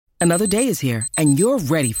Another day is here, and you're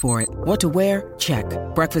ready for it. What to wear? Check.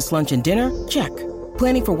 Breakfast, lunch, and dinner? Check.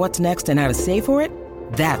 Planning for what's next and how to save for it?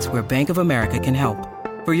 That's where Bank of America can help.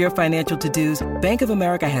 For your financial to-dos, Bank of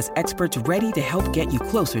America has experts ready to help get you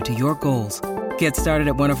closer to your goals. Get started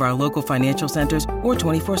at one of our local financial centers or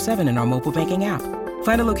 24/7 in our mobile banking app.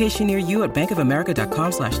 Find a location near you at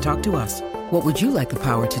bankofamerica.com/talktous. What would you like the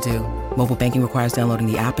power to do? Mobile banking requires downloading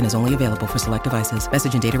the app and is only available for select devices.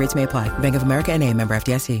 Message and data rates may apply. Bank of America N.A., member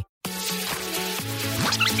FDIC.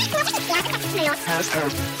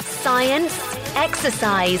 Science,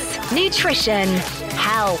 exercise, nutrition,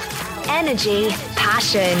 health, energy,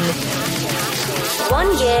 passion.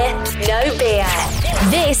 1 year, no beer.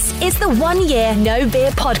 This is the 1 year no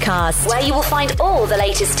beer podcast, where you will find all the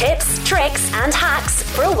latest tips, tricks, and hacks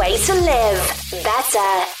for a way to live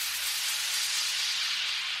better.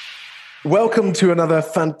 Welcome to another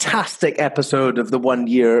fantastic episode of the 1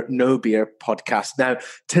 year no beer podcast. Now,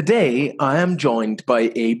 today I am joined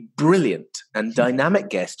by a brilliant and dynamic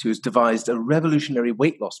guest who has devised a revolutionary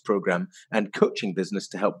weight loss program and coaching business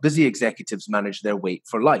to help busy executives manage their weight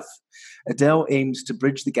for life. Adele aims to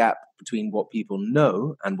bridge the gap between what people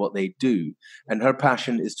know and what they do, and her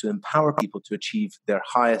passion is to empower people to achieve their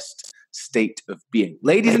highest state of being.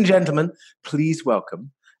 Ladies and gentlemen, please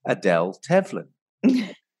welcome Adele Tevlin.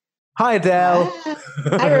 Hi, Adele.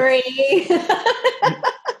 Hi, Rory.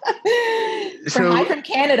 Hi from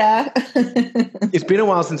Canada. It's been a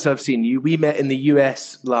while since I've seen you. We met in the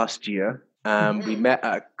US last year. We met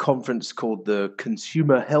at a conference called the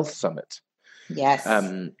Consumer Health Summit. Yes.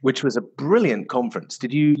 Which was a brilliant conference.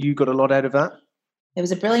 Did you got a lot out of that? It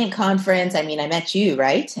was a brilliant conference. I mean, I met you,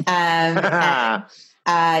 right?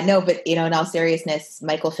 No, but in all seriousness,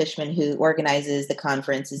 Michael Fishman, who organizes the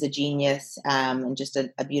conference, is a genius and just a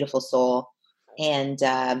beautiful soul. And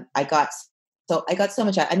I got so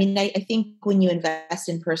much out. I mean, I think when you invest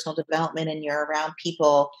in personal development and you're around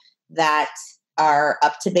people that are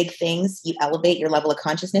up to big things, you elevate your level of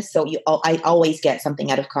consciousness. So I always get something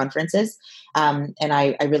out of conferences, and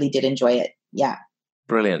I really did enjoy it. Yeah.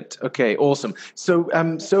 Brilliant. Okay, awesome. So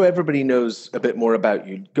everybody knows a bit more about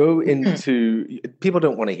you. Go into, people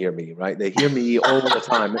don't want to hear me, right? They hear me all the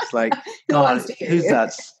time. It's like, God, who's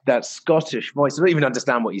that Scottish voice? I don't even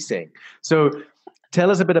understand what you're saying. So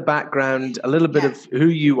tell us a bit of background, a little bit of who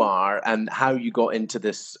you are and how you got into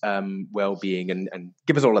this well-being, and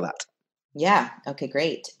give us all of that. Yeah. Okay,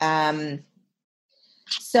 great.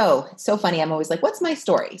 So funny. I'm always like, what's my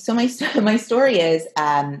story? So my story is,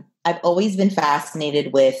 I've always been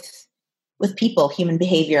fascinated with people, human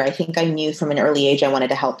behavior. I think I knew from an early age I wanted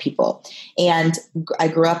to help people. And I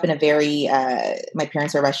grew up in a very, my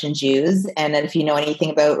parents are Russian Jews. And if you know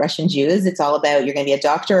anything about Russian Jews, it's all about you're going to be a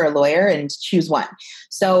doctor or a lawyer and choose one.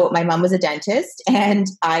 So my mom was a dentist and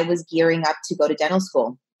I was gearing up to go to dental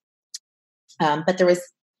school. But there was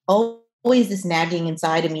always this nagging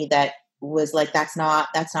inside of me that was like, that's not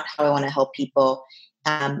how I want to help people.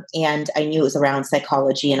 And I knew it was around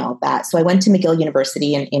psychology and all that. So I went to McGill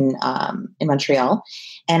University in Montreal,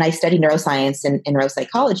 and I studied neuroscience and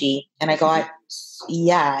neuropsychology. And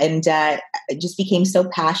I just became so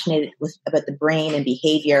passionate about the brain and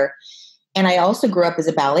behavior. And I also grew up as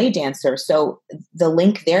a ballet dancer. So the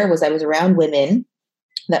link there was I was around women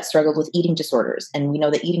that struggled with eating disorders. And we know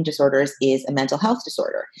that eating disorders is a mental health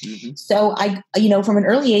disorder. Mm-hmm. So I, from an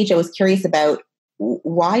early age, I was curious about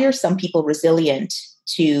why are some people resilient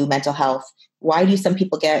to mental health? Why do some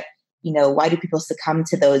people why do people succumb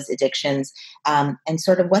to those addictions? And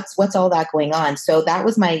sort of what's all that going on? So that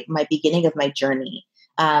was my beginning of my journey.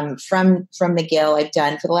 From McGill, I've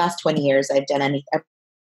done for the last 20 years, I've done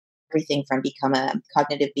everything from become a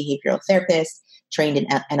cognitive behavioral therapist, trained in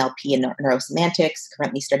NLP and neurosemantics,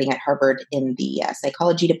 currently studying at Harvard in the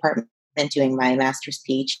psychology department, doing my master's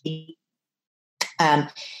PhD. And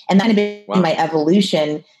that had been my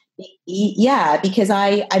evolution. Yeah, because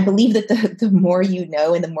I believe that the more you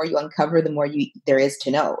know and the more you uncover, the more there is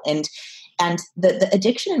to know. And the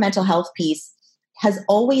addiction and mental health piece has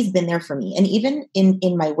always been there for me. And even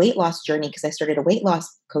in my weight loss journey, because I started a weight loss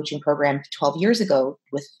coaching program 12 years ago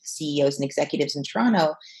with CEOs and executives in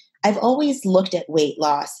Toronto, I've always looked at weight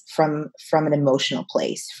loss from an emotional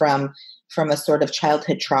place, from a sort of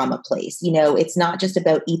childhood trauma place. It's not just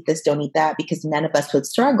about eat this, don't eat that, because none of us would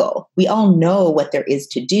struggle. We all know what there is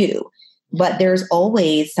to do, but there's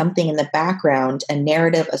always something in the background, a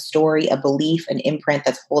narrative, a story, a belief, an imprint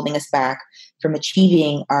that's holding us back from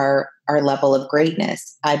achieving our level of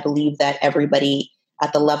greatness. I believe that everybody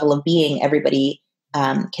at the level of being, everybody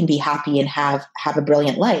can be happy and have a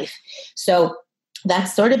brilliant life. So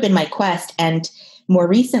that's sort of been my quest. And more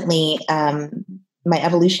recently, my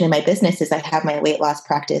evolution in my business is I have my weight loss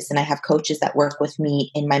practice and I have coaches that work with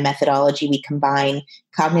me in my methodology. We combine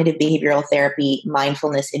cognitive behavioral therapy,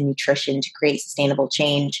 mindfulness, and nutrition to create sustainable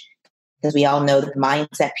change, because we all know that the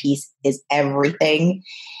mindset piece is everything.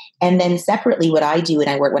 And then separately, what I do when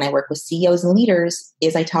I work with CEOs and leaders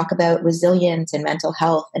is I talk about resilience and mental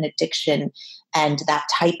health and addiction and that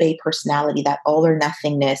type A personality, that all or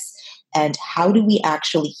nothingness, and how do we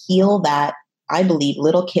actually heal that, I believe,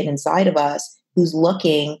 little kid inside of us who's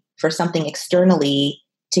looking for something externally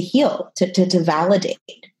to heal, to validate.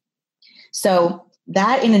 So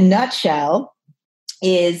that in a nutshell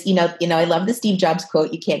is, I love the Steve Jobs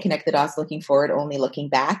quote, you can't connect the dots looking forward, only looking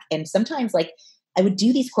back. And sometimes like I would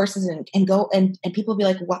do these courses and go and people would be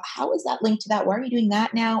like, well, how is that linked to that? Why are you doing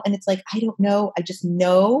that now? And it's like, I don't know. I just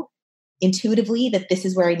know intuitively that this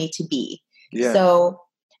is where I need to be. Yeah. So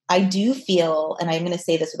I do feel, and I'm going to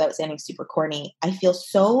say this without sounding super corny, I feel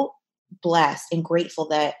so blessed and grateful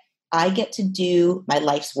that I get to do my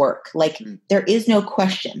life's work. Like there is no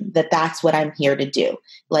question that that's what I'm here to do.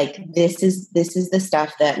 Like this is the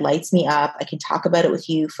stuff that lights me up. I can talk about it with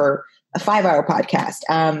you for a 5-hour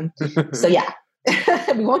podcast. So yeah,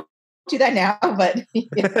 we won't do that now, but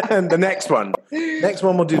and the next one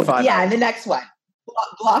we'll do 5 hours. Yeah, the next one.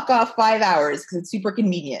 Block off 5 hours because it's super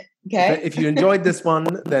convenient. Okay. If you enjoyed this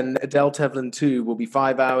one, then Adele Tevlin 2 will be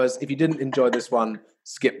 5 hours. If you didn't enjoy this one,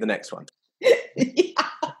 skip the next one.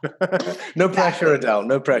 No pressure, Adele.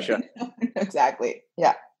 No pressure. Exactly.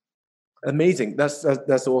 Yeah. Amazing. That's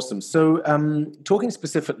awesome. So, talking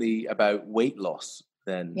specifically about weight loss,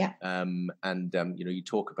 then, you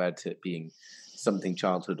talk about it being something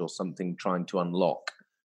childhood or something trying to unlock.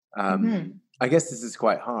 I guess this is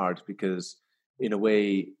quite hard because, in a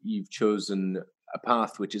way, you've chosen a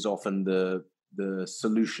path which is often the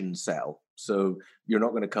solution cell. So you're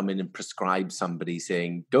not going to come in and prescribe somebody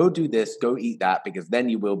saying, go do this, go eat that, because then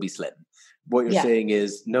you will be slim. What you're saying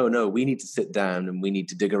is, no, we need to sit down and we need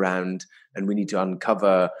to dig around and we need to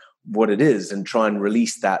uncover what it is and try and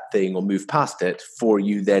release that thing or move past it for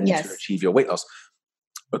you then to achieve your weight loss.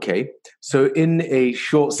 Okay. So in a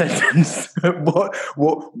short sentence,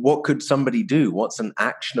 what could somebody do? What's an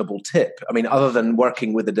actionable tip? I mean, other than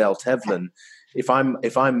working with Adele Tevlin, if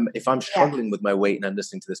I'm struggling with my weight and I'm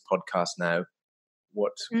listening to this podcast now,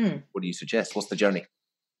 what do you suggest? What's the journey?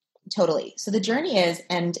 Totally. So the journey is,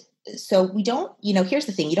 and so we don't, here's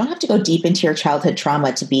the thing, you don't have to go deep into your childhood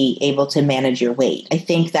trauma to be able to manage your weight. I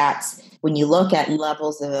think that's when you look at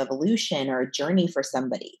levels of evolution or a journey for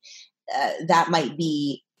somebody, that might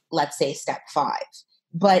be, let's say, step 5.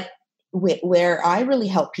 But where I really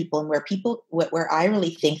help people and where I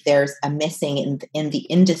really think there's a missing in the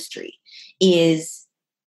industry is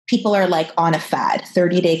people are like on a fad,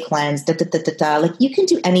 30-day cleanse, like you can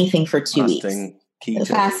do anything for 2 weeks.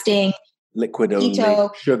 Fasting, liquid only,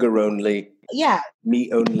 keto, sugar only,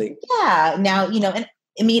 meat only. Yeah. Now, and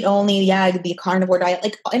meat only, it could be a carnivore diet,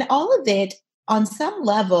 like, and all of it on some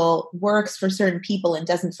level works for certain people and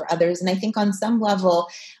doesn't for others. And I think on some level,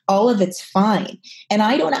 all of it's fine. And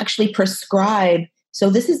I don't actually prescribe. So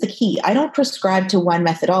this is the key. I don't prescribe to one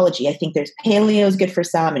methodology. I think there's paleo is good for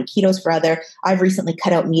some and keto's for other. I've recently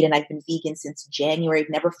cut out meat and I've been vegan since January. I've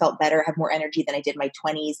never felt better, have more energy than I did in my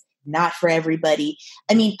 20s. Not for everybody.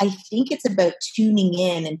 I mean, I think it's about tuning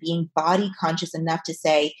in and being body conscious enough to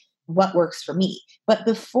say what works for me. But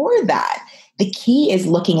before that, the key is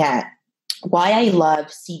looking at why I love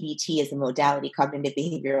CBT as a modality, cognitive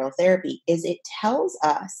behavioral therapy, is it tells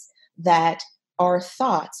us that our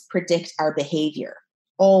thoughts predict our behavior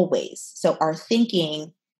always. So our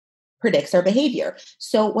thinking predicts our behavior.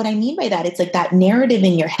 So what I mean by that, it's like that narrative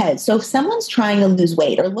in your head. So if someone's trying to lose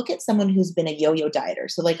weight, or look at someone who's been a yo-yo dieter.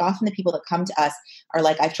 So like often the people that come to us are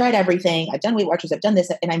like, I've tried everything. I've done Weight Watchers. I've done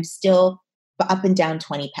this, and I'm still up and down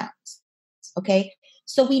 20 pounds. Okay.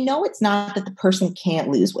 So we know it's not that the person can't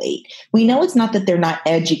lose weight. We know it's not that they're not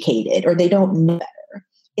educated or they don't know better.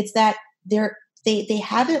 It's that they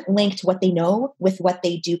haven't linked what they know with what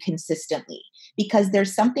they do consistently, because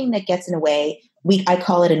there's something that gets in the way. I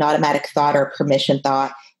call it an automatic thought or permission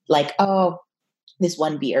thought, like, oh, this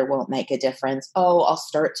one beer won't make a difference. Oh, I'll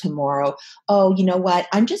start tomorrow. Oh, you know what?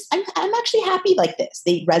 I'm actually happy like this.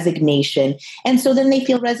 The resignation. And so then they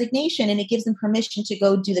feel resignation and it gives them permission to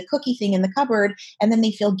go do the cookie thing in the cupboard. And then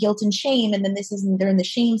they feel guilt and shame. And then they're in the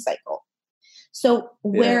shame cycle. So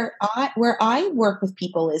where I work with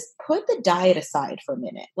people is put the diet aside for a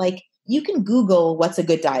minute. Like you can Google what's a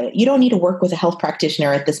good diet. You don't need to work with a health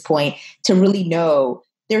practitioner at this point to really know.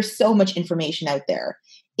 There's so much information out there.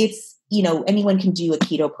 anyone can do a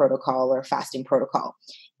keto protocol or a fasting protocol.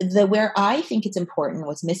 Where I think it's important,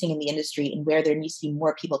 what's missing in the industry and where there needs to be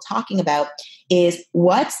more people talking about is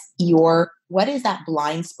what is that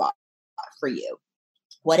blind spot for you?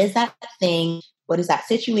 What is that thing? What is that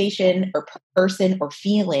situation or person or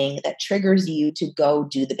feeling that triggers you to go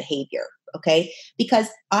do the behavior? Okay. Because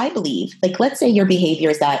I believe, let's say your behavior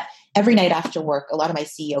is that every night after work, a lot of my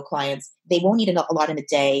CEO clients, they won't eat a lot in a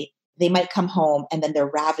day. They might come home and then they're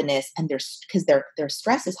ravenous and because their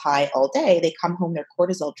stress is high all day. They come home, their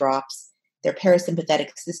cortisol drops, their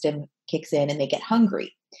parasympathetic system kicks in and they get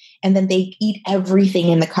hungry. And then they eat everything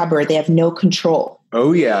in the cupboard. They have no control.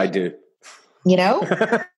 Oh yeah, I do.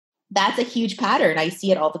 That's a huge pattern. I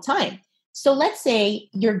see it all the time. So let's say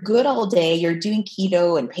you're good all day, you're doing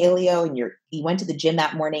keto and paleo and you went to the gym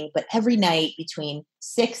that morning, but every night between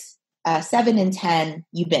 7 and 10,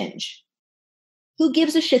 you binge. Who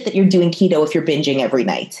gives a shit that you're doing keto if you're binging every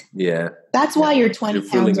night? Yeah. That's why you're 20 you're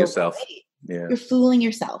fooling pounds yourself. overweight. Yeah. You're fooling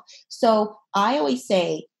yourself. So I always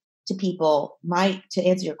say to people, to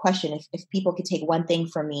answer your question, if people could take one thing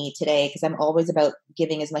from me today, because I'm always about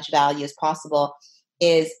giving as much value as possible,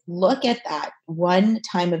 is look at that one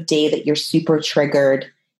time of day that you're super triggered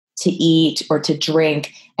to eat or to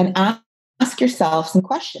drink and ask yourself some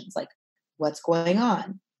questions like, what's going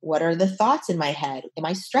on? What are the thoughts in my head? Am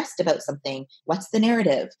I stressed about something? What's the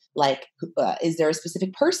narrative? Is there a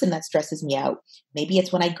specific person that stresses me out? Maybe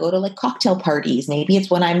it's when I go to cocktail parties. Maybe it's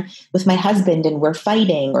when I'm with my husband and we're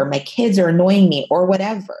fighting or my kids are annoying me or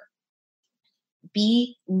whatever.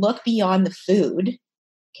 Look beyond the food,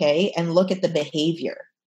 okay? And look at the behavior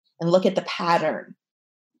and look at the pattern.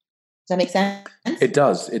 Does that make sense? It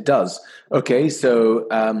does. Okay. So,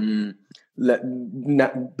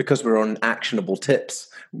 because we're on actionable tips,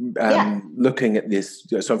 looking at this,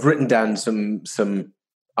 so I've written down some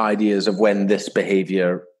ideas of when this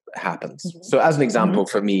behavior happens. Mm-hmm. So as an example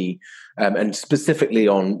for me, and specifically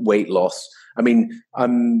on weight loss, I mean,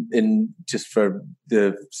 just for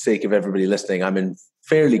the sake of everybody listening, I'm in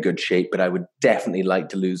fairly good shape, but I would definitely like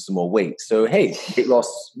to lose some more weight. So, hey, weight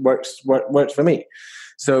loss works for me.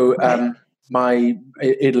 So,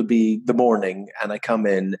 it'll be the morning and I come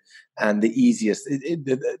in and the easiest,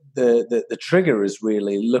 the trigger is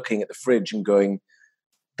really looking at the fridge and going,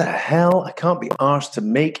 the hell, I can't be arsed to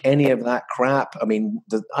make any of that crap. I mean,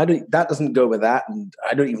 that doesn't go with that. And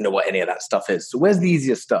I don't even know what any of that stuff is. So where's the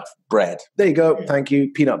easiest stuff? Bread. There you go. Thank you.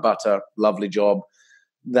 Peanut butter. Lovely job.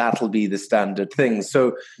 That'll be the standard thing.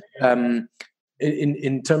 So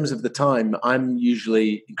in terms of the time, I'm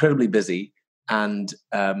usually incredibly busy and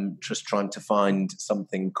just trying to find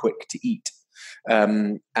something quick to eat.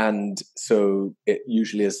 And so it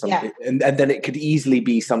usually is something, and then it could easily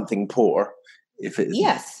be something poor if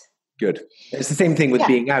it's good. It's the same thing with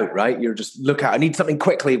being out, right? You're just I need something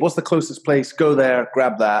quickly. What's the closest place? Go there,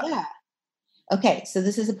 grab that. Yeah. Okay, so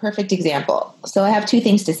this is a perfect example. So I have two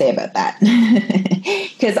things to say about that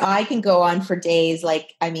because I can go on for days. I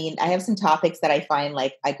have some topics that I find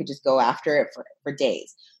I could just go after it for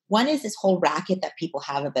days. One is this whole racket that people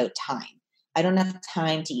have about time. I don't have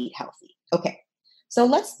time to eat healthy. Okay, so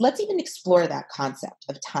let's even explore that concept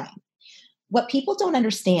of time. What people don't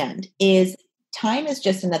understand is time is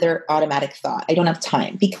just another automatic thought. I don't have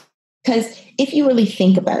time because if you really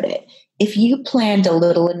think about it, if you planned a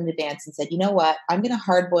little in advance and said, you know what, I'm going to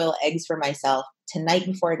hard boil eggs for myself tonight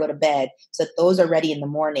before I go to bed so that those are ready in the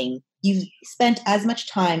morning, you've spent as much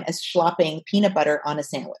time as slopping peanut butter on a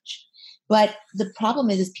sandwich. But the problem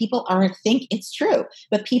is people it's true,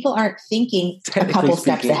 but people aren't thinking a couple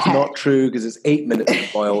steps ahead. It's not true because it's 8 minutes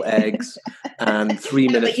to boil eggs and 3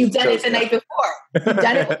 minutes. But you've done it the night before. You've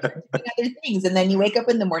done it with other things, and then you wake up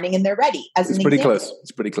in the morning and they're ready. It's pretty close.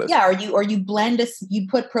 It's pretty close. Yeah, or you blend you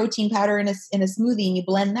put protein powder in a smoothie and you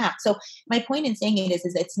blend that. So my point in saying it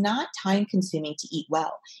is it's not time consuming to eat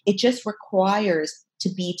well. It just requires to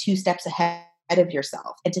be 2 steps ahead of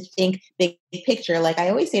yourself and to think big picture. Like I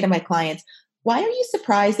always say to my clients, why are you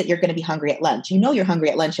surprised that you're going to be hungry at lunch? You know you're hungry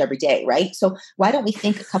at lunch every day, right? So why don't we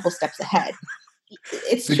think a couple steps ahead?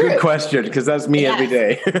 It's a good question because that's me every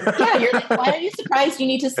day. Yeah, you're like, why are you surprised you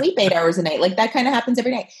need to sleep 8 hours a night? Like that kind of happens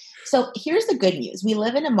every day. So here's the good news. We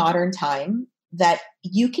live in a modern time that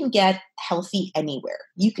you can get healthy anywhere.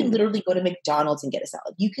 You can literally go to McDonald's and get a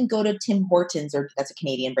salad. You can go to Tim Hortons, or that's a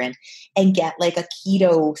Canadian brand, and get like a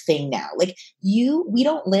keto thing now. We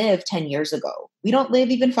don't live 10 years ago. We don't live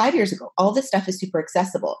even 5 years ago. All this stuff is super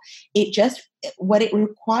accessible. What it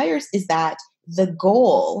requires is that the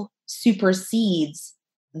goal supersedes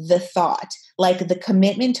the thought. Like the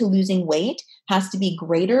commitment to losing weight has to be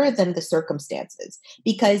greater than the circumstances,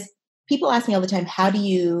 because people ask me all the time, how do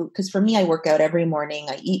you, because for me, I work out every morning,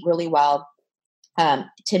 I eat really well.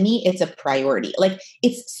 To me, it's a priority. Like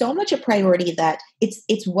it's so much a priority that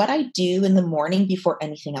it's what I do in the morning before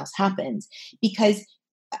anything else happens, because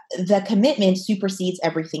the commitment supersedes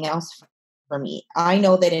everything else for me. I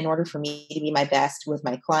know that in order for me to be my best with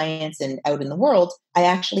my clients and out in the world, I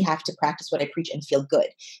actually have to practice what I preach and feel good.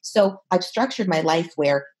 So I've structured my life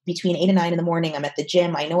where between 8 and 9 in the morning, I'm at the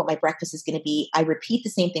gym. I know what my breakfast is going to be. I repeat the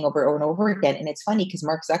same thing over and over again. And it's funny because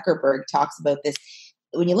Mark Zuckerberg talks about this.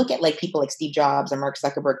 When you look at like people like Steve Jobs or Mark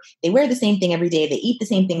Zuckerberg, they wear the same thing every day. They eat the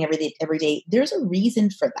same thing every day. There's a reason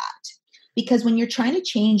for that. Because when you're trying to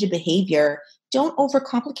change a behavior, don't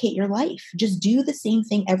overcomplicate your life. Just do the same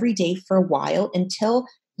thing every day for a while until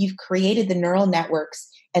you've created the neural networks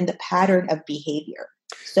and the pattern of behavior.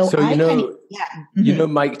 So you know,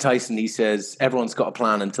 Mike Tyson, he says, everyone's got a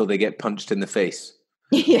plan until they get punched in the face.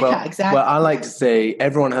 Yeah, exactly. Well, I like to say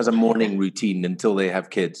everyone has a morning routine until they have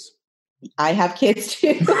kids. I have kids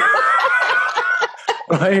too.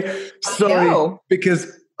 Right? Sorry,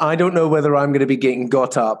 because I don't know whether I'm going to be getting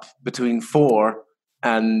got up between 4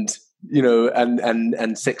 and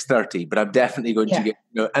 6:30, but I'm definitely going to get,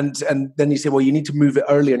 and then you say, well, you need to move it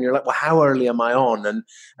early, and you're like, well, how early am I on?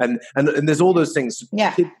 And there's all those things.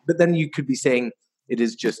 Yeah. But then you could be saying it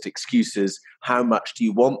is just excuses. How much do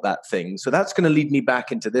you want that thing? So that's going to lead me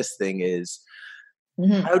back into this thing is,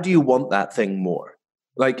 how do you want that thing more?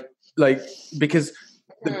 Like, because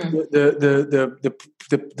the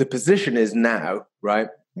position is now, right?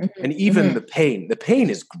 And even the pain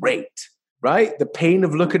is great, right? The pain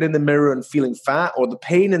of looking in the mirror and feeling fat, or the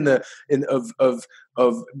pain of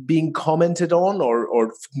being commented on,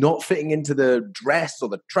 or not fitting into the dress or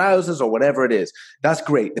the trousers or whatever it is. That's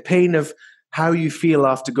great. The pain of how you feel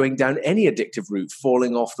after going down any addictive route,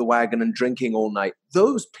 falling off the wagon and drinking all night.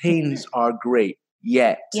 Those pains are great,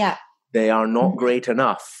 yet they are not great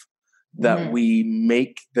enough that we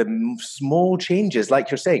make the small changes.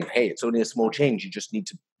 Like you're saying, hey, it's only a small change. You just need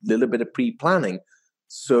a little bit of pre-planning.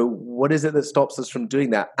 So what is it that stops us from doing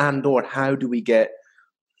that? And or how do we get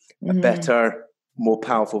a better, more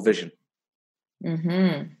powerful vision?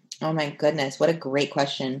 Oh my goodness. What a great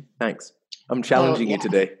question. Thanks. I'm challenging you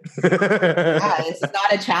today. This is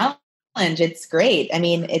not a challenge. It's great. I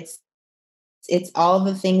mean, it's all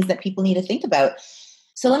the things that people need to think about.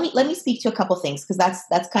 So let me speak to a couple things, because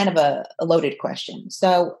that's kind of a loaded question.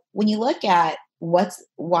 So when you look at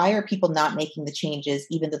why are people not making the changes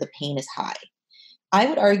even though the pain is high? I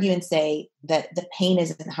would argue and say that the pain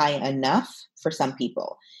isn't high enough for some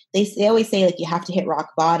people. They always say like you have to hit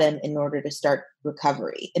rock bottom in order to start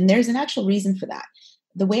recovery. And there's an actual reason for that.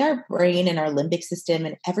 The way our brain and our limbic system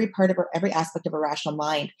and every aspect of our rational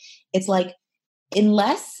mind, it's like,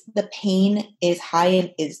 unless the pain is high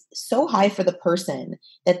and is so high for the person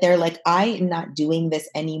that they're like, I am not doing this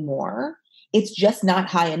anymore, it's just not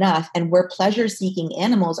high enough. And we're pleasure-seeking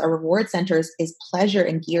animals, our reward centers is pleasure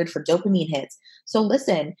and geared for dopamine hits. So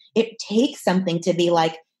listen, it takes something to be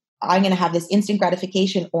like, I'm going to have this instant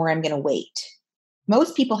gratification or I'm going to wait.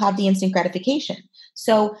 Most people have the instant gratification.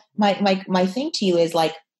 So my thing to you is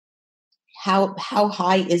like, how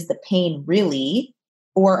high is the pain really?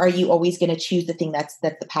 Or are you always going to choose the thing that's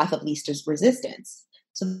the path of least resistance?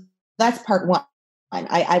 So that's part one.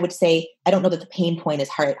 I would say, I don't know that the pain point is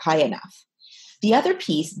high enough. The other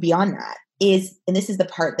piece beyond that is, and this is the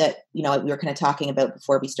part that, we were kind of talking about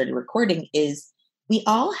before we started recording, is we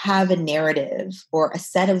all have a narrative or a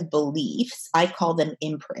set of beliefs. I call them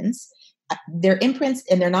imprints. They're imprints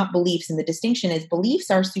and they're not beliefs. And the distinction is beliefs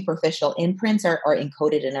are superficial. Imprints are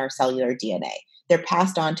encoded in our cellular DNA. They're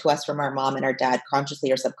passed on to us from our mom and our dad,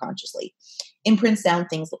 consciously or subconsciously. Imprints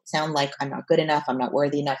sound like I'm not good enough. I'm not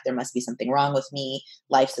worthy enough. There must be something wrong with me.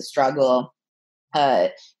 Life's a struggle.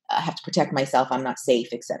 I have to protect myself. I'm not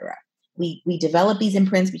safe, etc. We develop these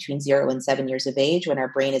imprints between 0 and 7 years of age when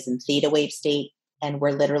our brain is in theta wave state. And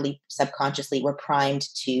we're literally subconsciously, we're primed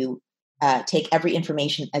to take every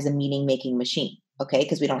information as a meaning-making machine, okay?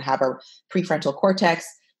 Because we don't have our prefrontal cortex.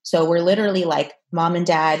 So we're literally like mom and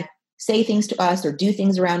dad say things to us or do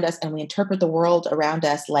things around us, and we interpret the world around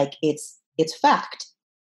us like it's fact.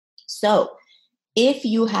 So if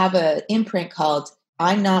you have an imprint called,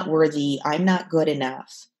 I'm not worthy, I'm not good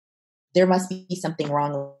enough, there must be something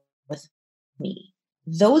wrong with me.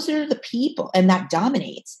 Those are the people, and that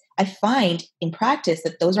dominates. I find in practice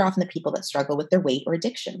that those are often the people that struggle with their weight or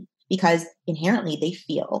addiction because inherently they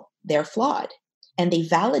feel they're flawed. And they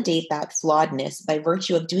validate that flawedness by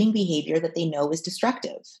virtue of doing behavior that they know is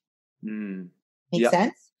destructive. Make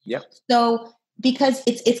sense? Yep. So because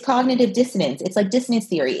it's cognitive dissonance. It's like dissonance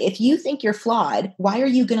theory. If you think you're flawed, why are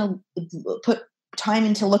you going to put time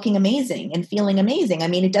into looking amazing and feeling amazing. I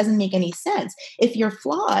mean, it doesn't make any sense. If you're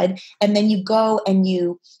flawed and then you go and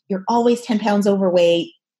you're always 10 pounds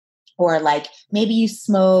overweight, or like maybe you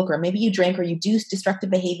smoke, or maybe you drink, or you do destructive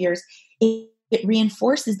behaviors, it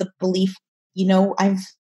reinforces the belief, I'm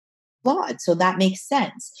flawed. So that makes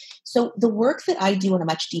sense. So the work that I do on a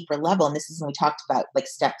much deeper level, and this is when we talked about like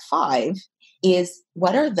step 5, is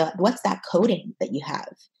what's that coding that you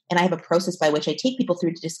have? And I have a process by which I take people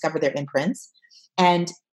through to discover their imprints.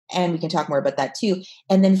 And we can talk more about that too.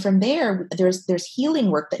 And then from there, there's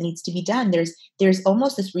healing work that needs to be done. There's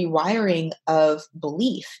almost this rewiring of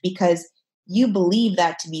belief, because you believe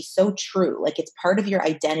that to be so true. Like it's part of your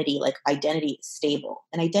identity, like identity is stable.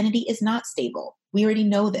 And identity is not stable. We already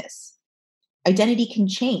know this. Identity can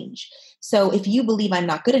change. So if you believe I'm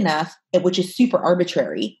not good enough, which is super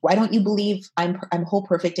arbitrary, why don't you believe I'm whole,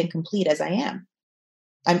 perfect, and complete as I am?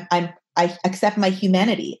 I accept my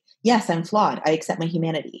humanity. Yes, I'm flawed. I accept my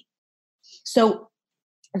humanity. So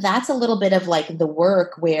that's a little bit of like the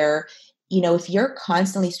work where, if you're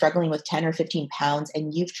constantly struggling with 10 or 15 pounds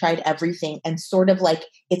and you've tried everything and sort of like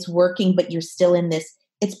it's working, but you're still in this,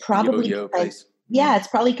 it's probably, it's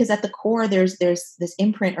probably because at the core, there's this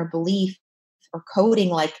imprint or belief or coding,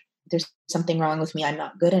 like there's something wrong with me. I'm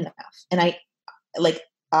not good enough. And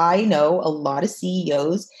I know a lot of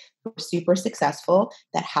CEOs who are super successful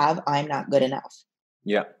that have, I'm not good enough.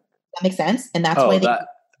 Yeah. That makes sense. And that's why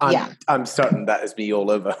I'm certain that is me all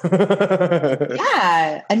over.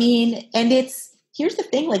 Yeah. I mean, and here's the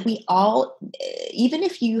thing, like we all, even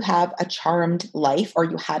if you have a charmed life or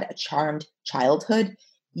you had a charmed childhood,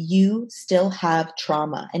 you still have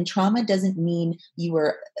trauma. And trauma doesn't mean you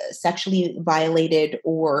were sexually violated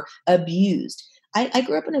or abused. I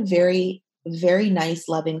grew up in a very, very nice,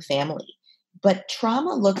 loving family. But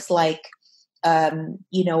trauma looks like,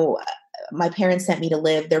 my parents sent me to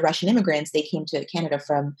live. They're Russian immigrants. They came to Canada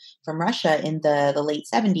from Russia in the late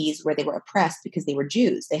 70s, where they were oppressed because they were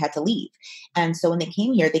Jews. They had to leave. And so when they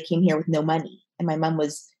came here with no money. And my mom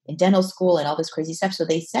was in dental school and all this crazy stuff. So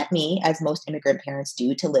they sent me, as most immigrant parents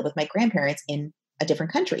do, to live with my grandparents in a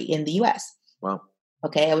different country in the US. Wow.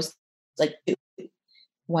 Okay. I was like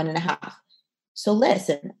 1.5. So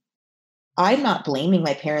listen, I'm not blaming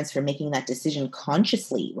my parents for making that decision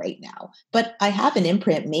consciously right now, but I have an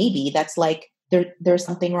imprint maybe that's like, there's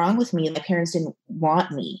something wrong with me. My parents didn't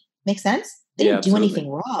want me. Make sense? They didn't do anything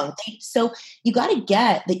wrong. So you got to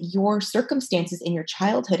get that your circumstances in your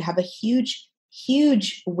childhood have a huge,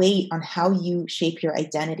 huge weight on how you shape your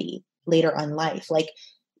identity later on life.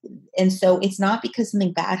 And so it's not because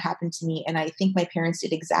something bad happened to me and I think my parents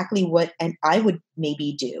did exactly what and I would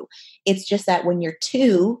maybe do. It's just that when you're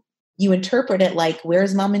 2, you interpret it like,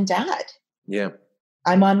 where's mom and dad? Yeah.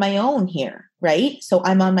 I'm on my own here, right? So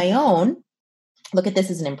I'm on my own. Look at this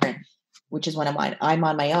as an imprint, which is one of mine. I'm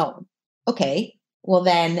on my own. Okay. Well,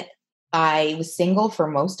 then I was single for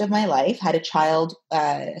most of my life, had a child,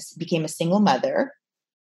 became a single mother.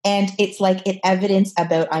 And it's like it evidence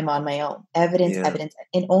about I'm on my own. Evidence.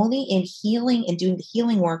 And only in healing and doing the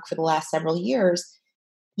healing work for the last several years,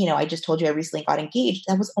 I just told you I recently got engaged.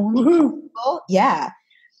 That was only possible. Yeah.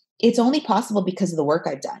 It's only possible because of the work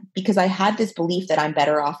I've done, because I had this belief that I'm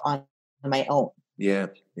better off on my own. Yeah.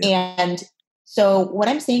 And so what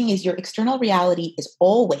I'm saying is your external reality is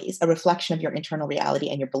always a reflection of your internal reality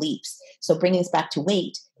and your beliefs. So bringing this back to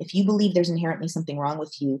weight, if you believe there's inherently something wrong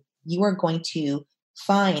with you, you are going to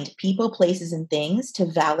find people, places, and things to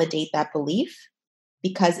validate that belief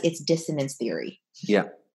because it's dissonance theory. Yeah.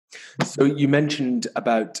 So you mentioned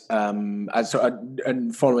about,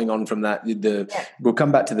 and following on from that, we'll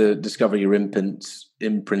come back to the discover your imprints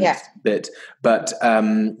bit. But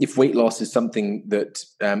if weight loss is something that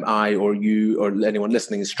I or you or anyone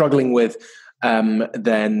listening is struggling with,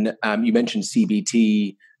 then you mentioned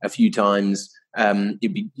CBT a few times.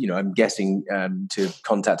 It'd be, I'm guessing to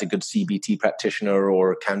contact a good CBT practitioner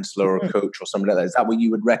or a counselor or a coach or somebody like that. Is that what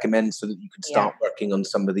you would recommend so that you could start working on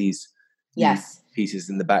some of these? Yes. Pieces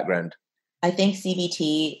in the background? I think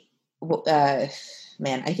CBT, I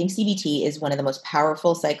think CBT is one of the most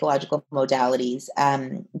powerful psychological modalities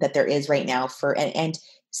that there is right now and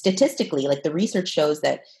statistically, like the research shows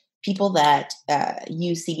that people that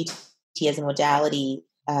use CBT as a modality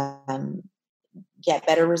get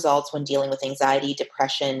better results when dealing with anxiety,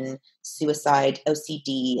 depression, suicide,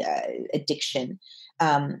 OCD, addiction.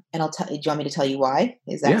 And do you want me to tell you why?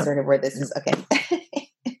 Is that sort of where this is? Okay.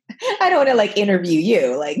 I don't want to interview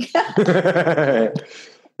you.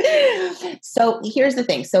 So here's the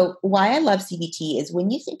thing. So why I love CBT is when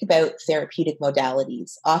you think about therapeutic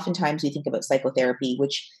modalities, oftentimes we think about psychotherapy,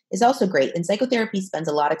 which is also great. And psychotherapy spends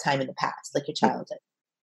a lot of time in the past, like your childhood.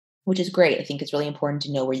 which is great. I think it's really important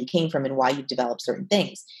to know where you came from and why you've developed certain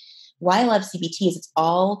things. Why I love CBT is it's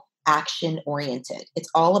all action oriented. It's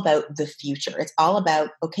all about the future. It's all about,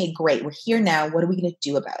 okay, great. We're here now. What are we going to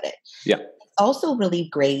do about it? Yeah. It's also really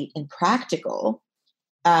great and practical.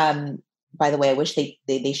 By the way, I wish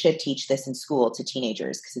they should teach this in school to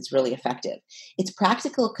teenagers because it's really effective. It's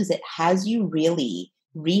practical because it has you really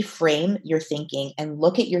reframe your thinking and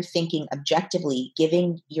look at your thinking objectively,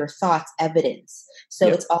 giving your thoughts evidence. So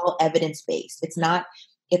It's all evidence-based. It's not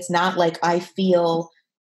like I feel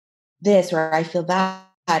this or I feel that.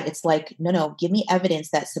 It's like, no, give me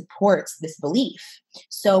evidence that supports this belief.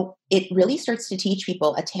 So it really starts to teach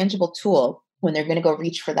people a tangible tool when they're going to go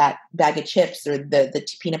reach for that bag of chips or the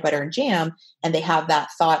peanut butter and jam, and they have that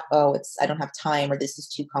thought, I don't have time, or this is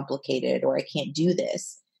too complicated, or I can't do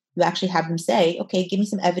this. You actually have them say, okay, give me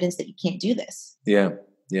some evidence that you can't do this. Yeah.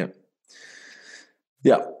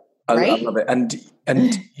 I love it. And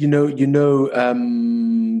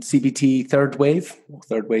CBT Third Wave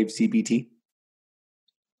CBT.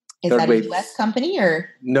 Is that a US company or?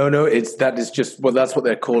 No, that's what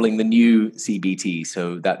they're calling the new CBT.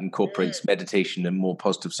 So that incorporates meditation and more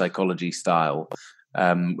positive psychology style,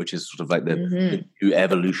 which is sort of like the new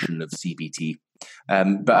evolution of CBT.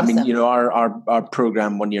 But awesome. I mean, our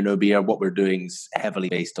program 1 Year No Beer, what we're doing is heavily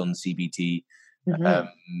based on CBT.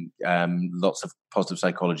 Lots of positive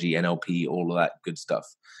psychology, NLP, all of that good stuff.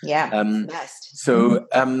 Best. So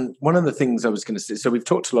one of the things I was going to say, so we've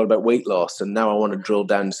talked a lot about weight loss, and now I want to drill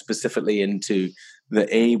down specifically into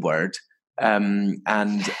the A word.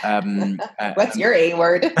 What's your A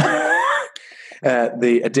word?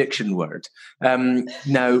 The addiction word.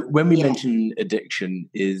 Now, when we mention addiction,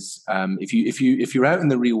 is if you're out in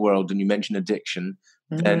the real world and you mention addiction,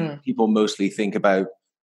 then people mostly think about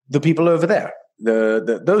the people over there.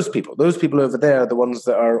 Those people over there are the ones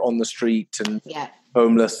that are on the street and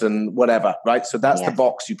homeless and whatever, right? So that's the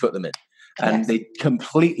box you put them in. And they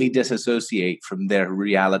completely disassociate from their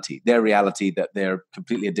reality that they're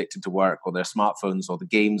completely addicted to work or their smartphones or the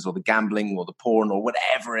games or the gambling or the porn or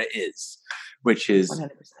whatever it is, which is 100%.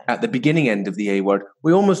 At the beginning end of the A word.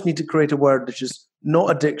 We almost need to create a word which is not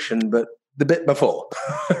addiction, but the bit before.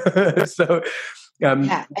 So...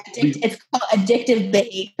 it's called addictive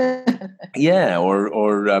behavior.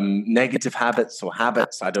 or negative habits or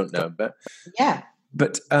habits. I don't know, but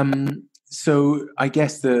so I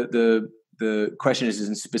guess the question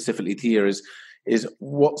is specifically here is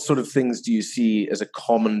what sort of things do you see as a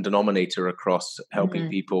common denominator across helping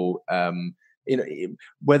people?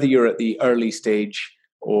 Whether you're at the early stage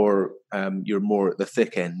or you're more at the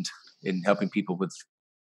thick end in helping people with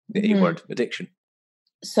the A word addiction.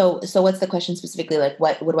 So what's the question specifically? Like,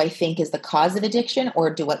 what do I think is the cause of addiction,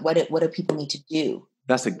 or what do people need to do?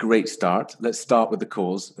 That's a great start. Let's start with the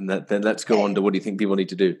cause, and then let's go on to what do you think people need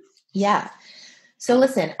to do? Yeah. So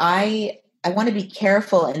listen, I want to be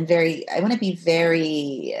careful and I want to be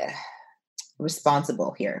very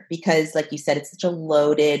responsible here because, like you said, it's such a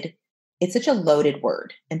loaded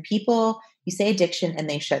word, and you say addiction and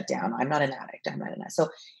they shut down. I'm not an addict. So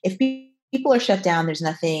if people are shut down, there's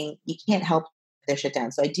nothing you can't help. They're shut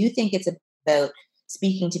down. So I do think it's about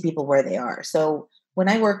speaking to people where they are. So when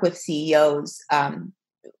I work with CEOs,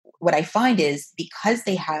 what I find is because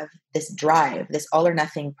they have this drive, this all or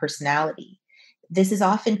nothing personality, this is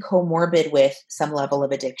often comorbid with some level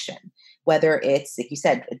of addiction, whether it's, like you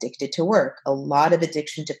said, addicted to work, a lot of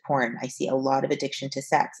addiction to porn. I see a lot of addiction to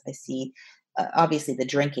sex. I see, obviously the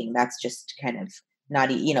drinking, that's just kind of not,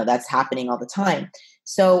 that's happening all the time.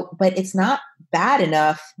 So, but it's not bad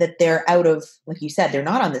enough that they're out of, like you said, they're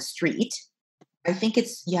not on the street. I think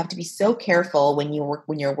you have to be so careful when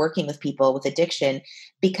you're working with people with addiction,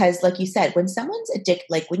 because like you said, when someone's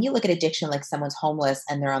when you look at addiction, like someone's homeless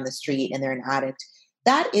and they're on the street and they're an addict,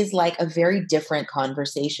 that is like a very different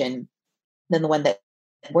conversation than the one that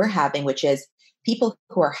we're having, which is people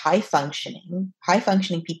who are high functioning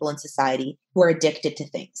people in society who are addicted to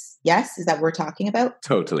things. Yes. Is that what we're talking about?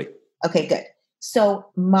 Totally. Okay, good. So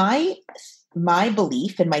my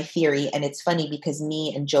belief and my theory, and it's funny because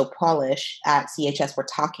me and Joe Polish at CHS were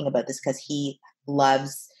talking about this because he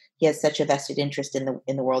has such a vested interest in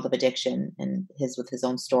the world of addiction and with his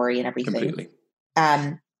own story and everything. Completely.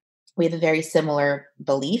 We have a very similar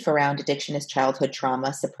belief around addiction as childhood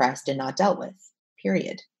trauma suppressed and not dealt with,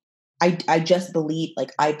 period. I just believe,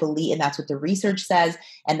 and that's what the research says,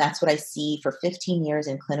 and that's what I see for 15 years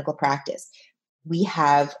in clinical practice. We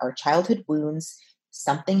have our childhood wounds.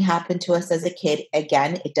 Something happened to us as a kid.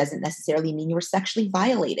 Again, it doesn't necessarily mean you were sexually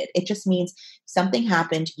violated. It just means something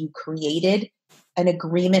happened. You created an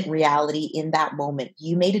agreement reality in that moment.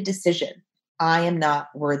 You made a decision. I am not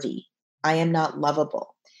worthy. I am not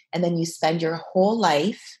lovable. and then you spend your whole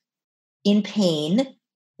life in pain,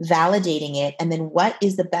 validating it. And then what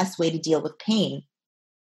is the best way to deal with pain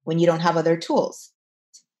when you don't have other tools?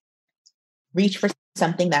 Reach for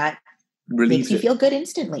something that makes you feel good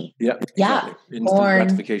instantly. Yeah. Exactly.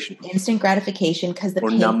 Instant gratification because the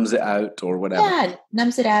pain numbs it out or whatever. Yeah,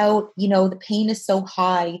 numbs it out. You know, the pain is so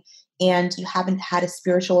high and you haven't had a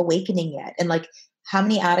spiritual awakening yet. And like, how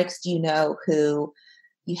many addicts do you know who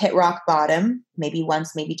you hit rock bottom, maybe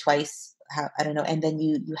once, maybe twice, I don't know, and then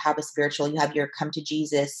you have a spiritual, you have your come to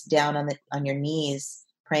Jesus down on your knees,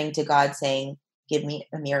 praying to God, saying, "Give me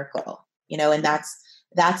a miracle," you know, and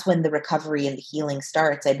that's when the recovery and the healing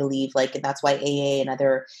starts, I believe. Like, and that's why AA and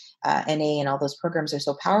other NA and all those programs are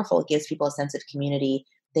so powerful. It gives people a sense of community.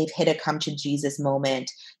 They've hit a come to Jesus moment.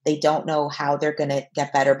 They don't know how they're going to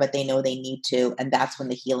get better, but they know they need to. And that's when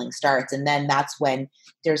the healing starts. And then that's when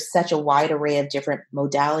there's such a wide array of different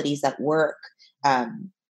modalities that work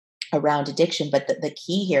around addiction. But the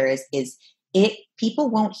key here is people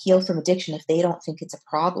won't heal from addiction if they don't think it's a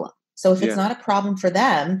problem. So if it's not a problem for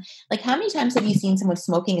them, like how many times have you seen someone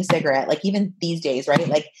smoking a cigarette? Like even these days, right?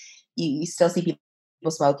 Like you still see people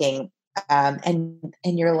smoking and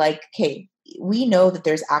you're like, okay, we know that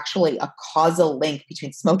there's actually a causal link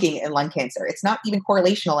between smoking and lung cancer. It's not even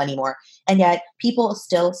correlational anymore. And yet people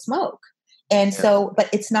still smoke. And so, but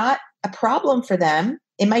it's not a problem for them.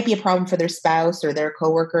 It might be a problem for their spouse or their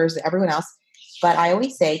coworkers, everyone else. But I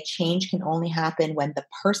always say change can only happen when the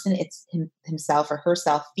person himself or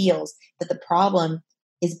herself feels that the problem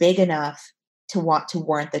is big enough to want to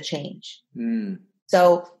warrant the change. Mm.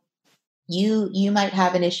 So you might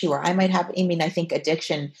have an issue, or I might have, I mean, I think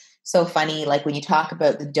addiction, so funny, like when you talk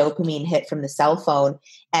about the dopamine hit from the cell phone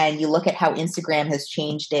and you look at how Instagram has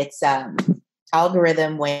changed its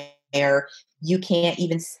algorithm where you can't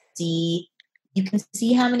even see, you can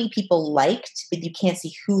see how many people liked, but you can't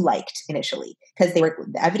see who liked initially, because the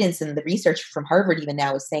evidence and the research from Harvard even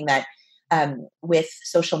now is saying that with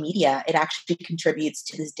social media, it actually contributes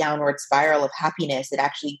to this downward spiral of happiness. It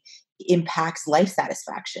actually impacts life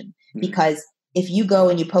satisfaction because if you go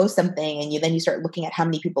and you post something and then you start looking at how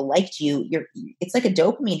many people liked you, it's like a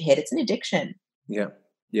dopamine hit. It's an addiction. Yeah.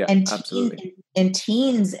 Yeah, and absolutely.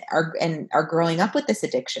 Teens are growing up with this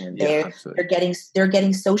addiction. They're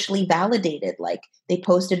getting socially validated. Like they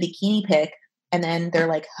post a bikini pic and then they're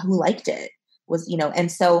like, who liked it?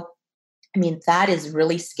 And so, I mean, that is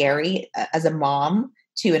really scary as a mom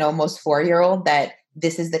to an almost 4-year-old that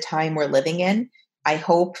this is the time we're living in. I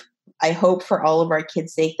hope for all of our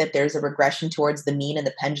kids' sake that there's a regression towards the mean and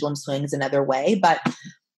the pendulum swings another way. But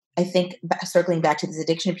I think circling back to this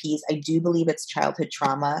addiction piece, I do believe it's childhood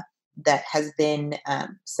trauma that has been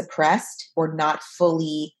suppressed or not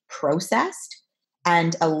fully processed,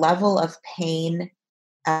 and a level of pain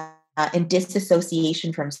and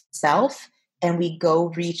disassociation from self. And we go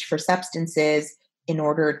reach for substances in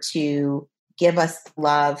order to give us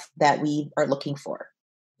love that we are looking for.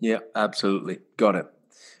 Yeah, absolutely. Got it.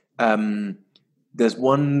 There's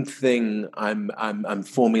one thing I'm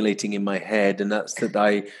formulating in my head, and that's that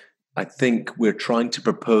I think we're trying to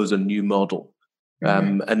propose a new model.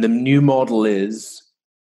 And the new model is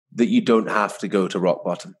that you don't have to go to rock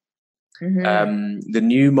bottom. The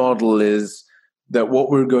new model is that what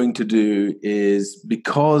we're going to do is,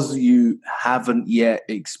 because you haven't yet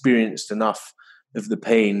experienced enough of the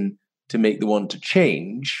pain to make the want to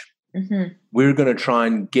change, we're going to try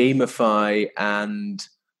and gamify and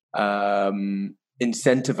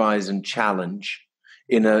incentivize and challenge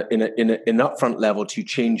in an upfront level to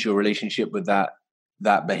change your relationship with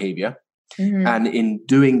that behavior. And in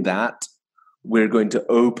doing that, we're going to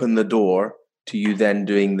open the door to you then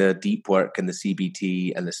doing the deep work and the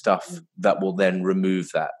CBT and the stuff that will then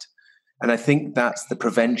remove that. And I think that's the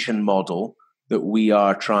prevention model that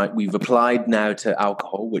we've applied now to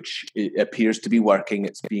alcohol, which it appears to be working.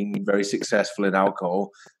 It's being very successful in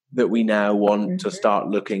alcohol, that we now want to start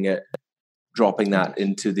looking at dropping that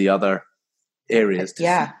into the other areas to see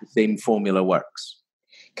if the same formula works.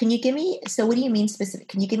 Can you give me, so what do you mean specific?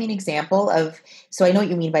 Can you give me an example of, so I know what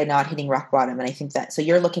you mean by not hitting rock bottom. And I think that, so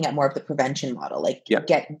you're looking at more of the prevention model, like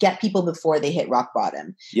get people before they hit rock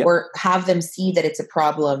bottom, or have them see that it's a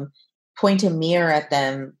problem, point a mirror at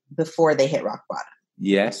them before they hit rock bottom.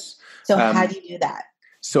 Yes. So how do you do that?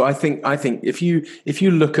 So I think if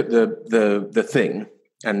you look at the thing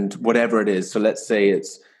and whatever it is, so let's say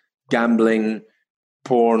it's gambling,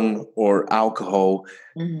 porn, or alcohol,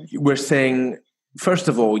 we're saying, first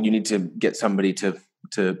of all, you need to get somebody to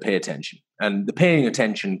pay attention. And the paying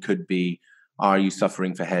attention could be, are you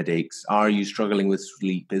suffering for headaches? Are you struggling with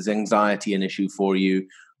sleep? Is anxiety an issue for you?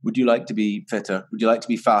 Would you like to be fitter? Would you like to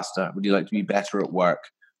be faster? Would you like to be better at work?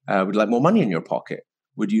 Would you like more money in your pocket?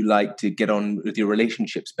 Would you like to get on with your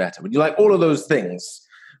relationships better? Would you like all of those things,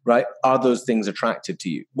 right? Are those things attractive to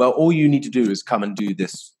you? Well, all you need to do is come and do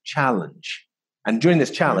this challenge. And during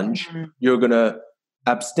this challenge, you're going to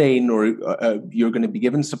abstain, or you're going to be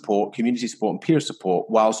given support, community support and peer support,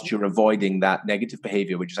 whilst you're avoiding that negative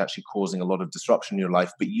behavior, which is actually causing a lot of disruption in your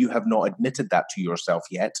life. But you have not admitted that to yourself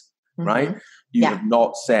yet, right? You have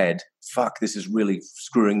not said, fuck, this is really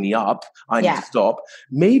screwing me up. I need to stop.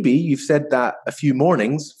 Maybe you've said that a few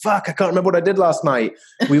mornings. Fuck, I can't remember what I did last night.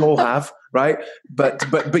 We all have, right?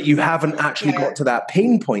 But you haven't actually got to that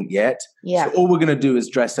pain point yet. So all we're going to do is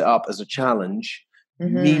dress it up as a challenge.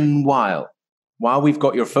 Meanwhile, while we've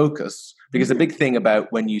got your focus, because the big thing about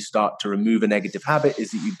when you start to remove a negative habit is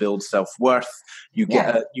that you build self-worth, you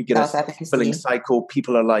get a fulfilling cycle.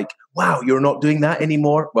 People are like, wow, you're not doing that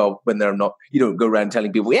anymore. Well, when they're not, you don't go around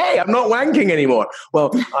telling people, hey, I'm not wanking anymore.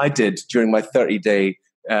 Well, I did during my 30-day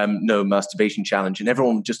no masturbation challenge, and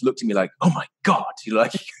everyone just looked at me like, oh my God, you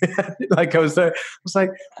like, like I was like,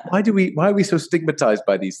 why are we so stigmatized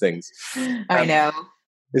by these things? I know.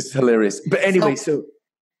 It's hilarious. But anyway,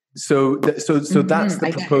 So that's the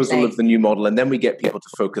proposal of the new model, and then we get people to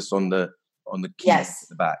focus on the key at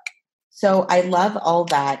the back. So I love all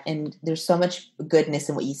that, and there's so much goodness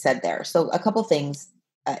in what you said there. So a couple things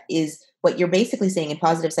is what you're basically saying in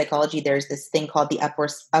positive psychology. There's this thing called the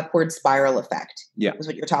upward spiral effect. Yeah, is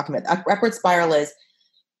what you're talking about. The upward spiral is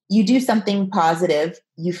you do something positive,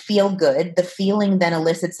 you feel good. The feeling then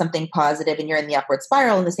elicits something positive, and you're in the upward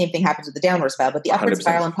spiral. And the same thing happens with the downward spiral. But the upward 100%.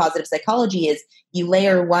 Spiral in positive psychology is you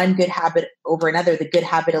layer one good habit over another. The good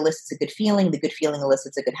habit elicits a good feeling. The good feeling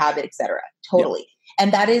elicits a good habit, etc. Totally. Yeah.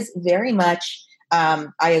 And that is very much,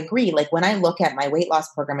 I agree. Like when I look at my weight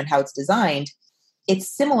loss program and how it's designed,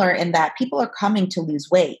 it's similar in that people are coming to lose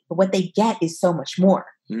weight, but what they get is so much more.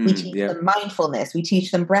 We teach them mindfulness. We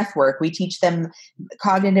teach them breath work. We teach them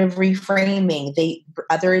cognitive reframing.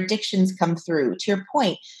 Other addictions come through. To your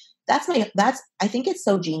point, I think it's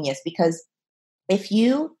so genius because that's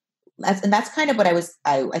kind of what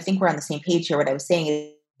I think we're on the same page here. What I was saying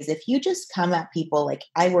is if you just come at people like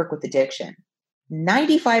I work with addiction,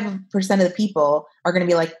 95% of the people are going to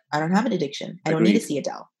be like, I don't have an addiction. I don't need to see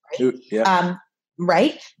Adele. Right? Yeah.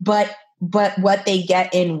 Right. But what they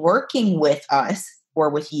get in working with us or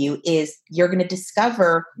with you is you're going to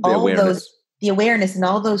discover the awareness and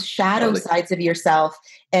all those shadow sides of yourself.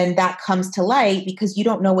 And that comes to light because you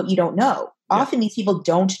don't know what you don't know. Yeah. Often these people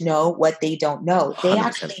don't know what they don't know. They 100%.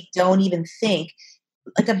 Actually don't even think,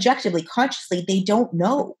 like objectively, consciously, they don't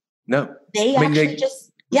know. No. They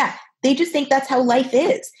they just think that's how life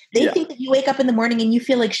is. They think that you wake up in the morning and you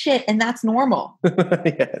feel like shit and that's normal.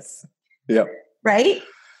 Yes. Yeah. Right?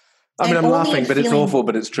 I mean, I'm laughing, but it's awful,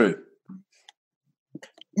 but it's true.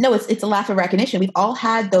 No, it's a laugh of recognition. We've all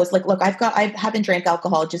had those. Like, look, I haven't drank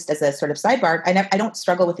alcohol just as a sort of sidebar. I don't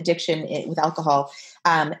struggle with addiction with alcohol,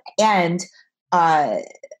 and my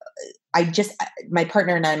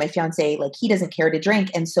partner and I, my fiance, like he doesn't care to drink,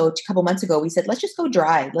 and so a couple months ago we said, let's just go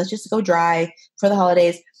dry. Let's just go dry for the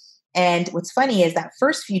holidays. And what's funny is that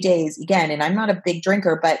first few days, again, and I'm not a big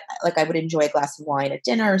drinker, but like I would enjoy a glass of wine at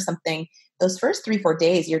dinner or something. Those first 3-4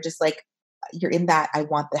 days, you're just like, you're in that. I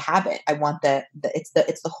want the habit. I want it's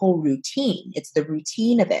the whole routine. It's the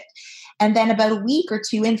routine of it. And then about a week or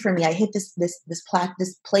two in for me, I hit this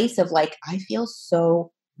place of like, I feel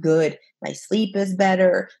so good. My sleep is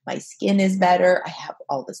better. My skin is better. I have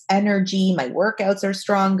all this energy. My workouts are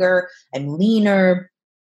stronger. I'm leaner.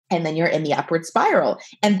 And then you're in the upward spiral.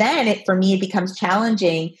 And then for me, it becomes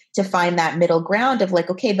challenging to find that middle ground of like,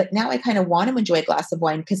 okay, but now I kind of want to enjoy a glass of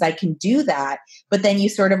wine because I can do that. But then you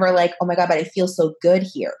sort of are like, oh my God, but I feel so good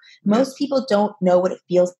here. Most people don't know what it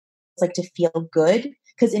feels like to feel good,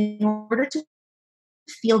 because in order to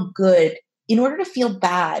feel good, in order to feel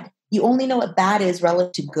bad, you only know what bad is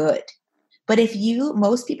relative to good. But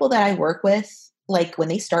most people that I work with, like when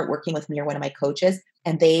they start working with me or one of my coaches,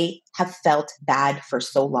 and they have felt bad for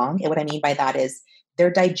so long. And what I mean by that is their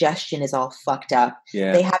digestion is all fucked up.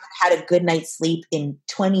 Yeah. They haven't had a good night's sleep in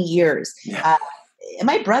 20 years. Yeah.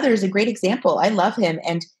 My brother is a great example. I love him.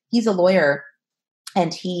 And he's a lawyer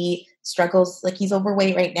and he struggles. Like he's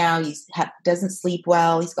overweight right now. Doesn't sleep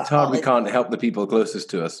well. He's got. It's hard. We can't help the people closest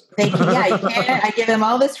to us. You can't. I give him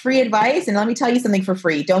all this free advice. And let me tell you something for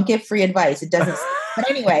free. Don't give free advice. It doesn't. But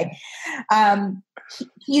anyway,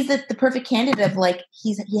 he's the perfect candidate of like,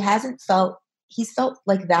 he's felt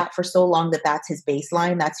like that for so long that's his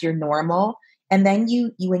baseline. That's your normal. And then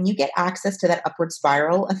when you get access to that upward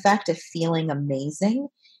spiral effect of feeling amazing,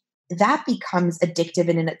 that becomes addictive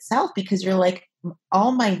in itself because you're like,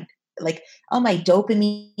 all my like, oh, my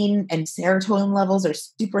dopamine and serotonin levels are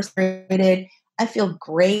super saturated. I feel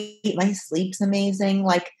great. My sleep's amazing.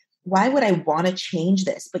 Like, why would I want to change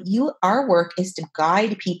this? But our work is to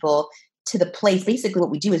guide people to the place. Basically,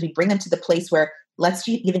 what we do is we bring them to the place where let's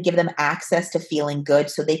even give them access to feeling good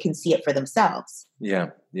so they can see it for themselves. Yeah.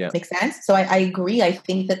 Make sense? So I agree. I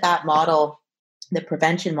think that model, the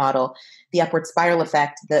prevention model, the upward spiral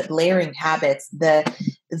effect, the layering habits,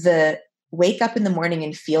 the wake up in the morning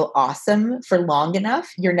and feel awesome for long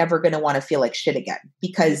enough, you're never going to want to feel like shit again,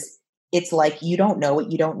 because it's like you don't know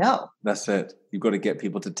what you don't know. That's it. You've got to get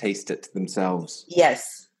people to taste it themselves.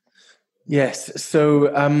 Yes. So,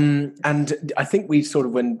 and I think we sort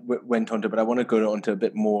of went on to, but I want to go on to a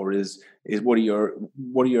bit more is what are your,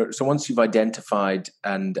 so once you've identified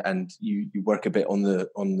and you work a bit on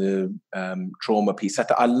the trauma piece,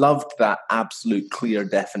 I loved that absolute clear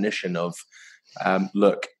definition of,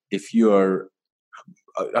 look, if you're,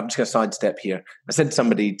 I'm just going to sidestep here. I said to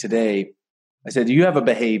somebody today, I said, do you have a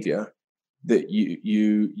behavior that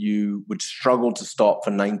you would struggle to stop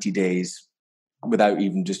for 90 days without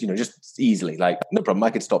even just easily, like, no problem, I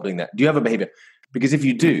could stop doing that? Do you have a behavior? Because if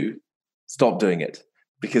you do, stop doing it,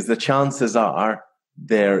 because the chances are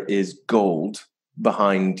there is gold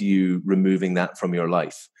behind you removing that from your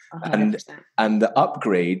life. 100%. And the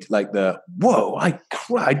upgrade, like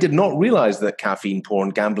I did not realize that caffeine, porn,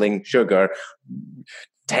 gambling, sugar,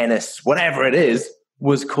 tennis, whatever it is,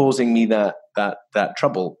 was causing me that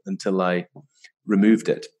trouble until I removed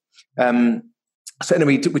it. So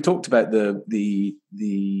anyway, we talked about the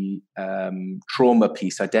trauma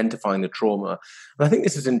piece, identifying the trauma. And I think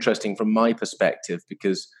this is interesting from my perspective,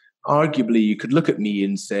 because arguably you could look at me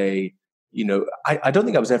and say, I don't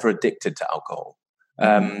think I was ever addicted to alcohol.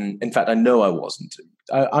 In fact, I know I wasn't.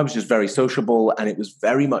 I was just very sociable, and it was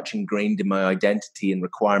very much ingrained in my identity and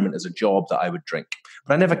requirement as a job that I would drink.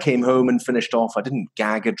 But I never came home and finished off. I didn't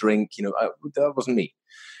gag a drink. That wasn't me.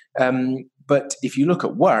 But if you look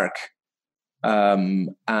at work,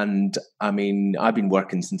 and I mean, I've been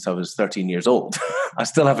working since I was 13 years old. I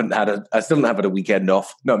still haven't had a weekend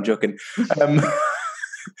off. No, I'm joking.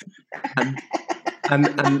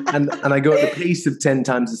 And I go at the pace of 10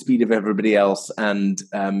 times the speed of everybody else. And,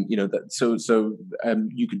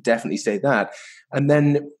 you could definitely say that. And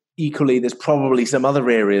then equally, there's probably some other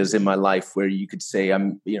areas in my life where you could say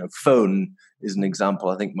phone is an example.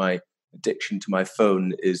 I think my addiction to my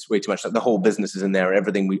phone is way too much. Like, the whole business is in there.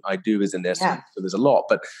 Everything I do is in there. So there's a lot,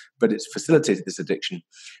 but it's facilitated this addiction.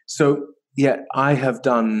 So yeah, I've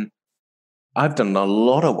done a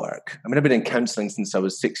lot of work. I mean, I've been in counseling since I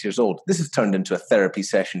was 6 years old. This has turned into a therapy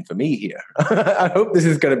session for me here. I hope this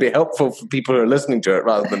is going to be helpful for people who are listening to it,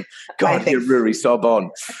 rather than, God, here, Rory, sob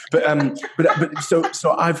on. But so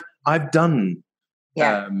I've done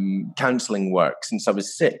counseling work since I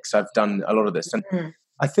was 6. I've done a lot of this. And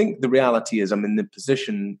I think the reality is I'm in the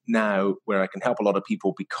position now where I can help a lot of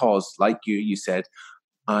people because, like you said,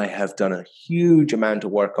 I have done a huge amount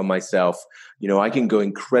of work on myself. I can go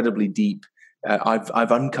incredibly deep.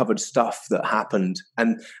 I've uncovered stuff that happened,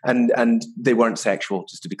 and they weren't sexual,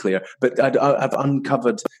 just to be clear. But I've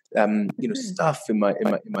uncovered stuff in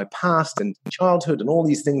my past and childhood, and all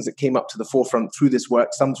these things that came up to the forefront through this work.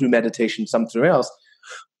 Some through meditation, some through else.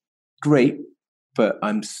 Great, but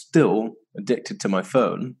I'm still addicted to my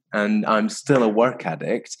phone, and I'm still a work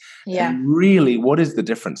addict. Yeah. And really, what is the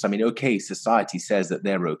difference? I mean, okay, society says that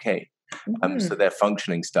they're okay, so they're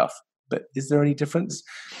functioning stuff. But is there any difference?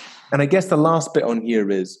 And I guess the last bit on here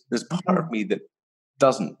is there's part of me that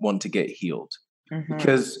doesn't want to get healed.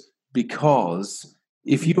 Because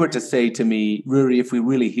if you were to say to me, Rory, if we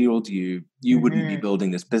really healed you, you wouldn't be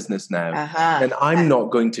building this business now. And I'm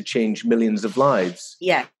not going to change millions of lives.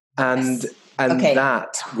 Yeah. And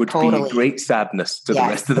that would be a great sadness to the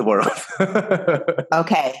rest of the world.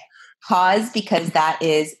 Okay. Pause, because that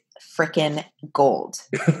is freaking gold.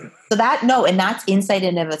 And that's insight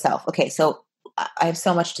in and of itself. Okay. So I have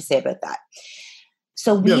so much to say about that.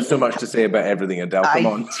 So you have so much to say about everything, Adele. Come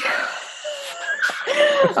on.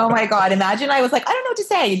 Oh my God. Imagine I was like, I don't know what to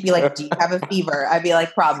say. You'd be like, do you have a fever? I'd be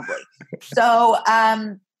like, probably. So,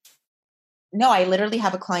 no, I literally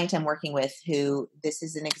have a client I'm working with who this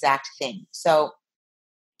is an exact thing. So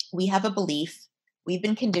we have a belief, we've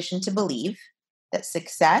been conditioned to believe that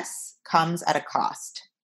success comes at a cost.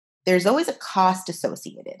 There's always a cost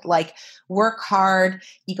associated, like work hard,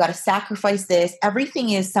 you got to sacrifice this.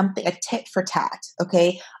 Everything is something, a tit for tat.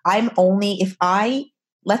 Okay.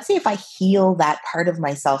 Let's say if I heal that part of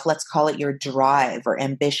myself, let's call it your drive or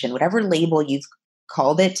ambition, whatever label you've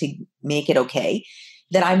called it to make it okay,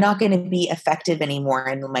 that I'm not going to be effective anymore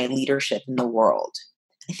in my leadership in the world.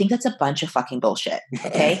 I think that's a bunch of fucking bullshit.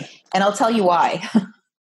 Okay. And I'll tell you why.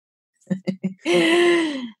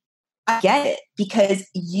 I get it, because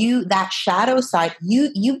that shadow side,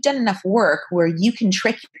 you've done enough work where you can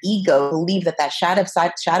trick your ego to believe that shadow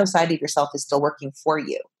side of yourself is still working for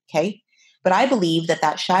you. Okay. But I believe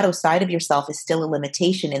that shadow side of yourself is still a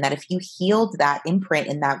limitation, and that if you healed that imprint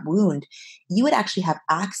and that wound, you would actually have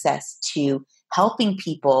access to helping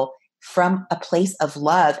people from a place of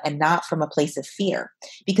love and not from a place of fear,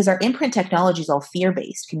 because our imprint technology is all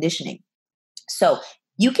fear-based conditioning. So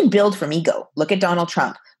you can build from ego. Look at Donald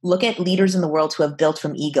Trump. Look at leaders in the world who have built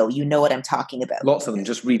from ego. You know what I'm talking about. Lots of them.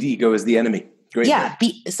 Just read Ego is the Enemy. Great. Yeah.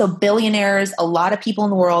 So billionaires, a lot of people in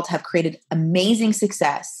the world have created amazing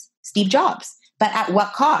success. Steve Jobs. But at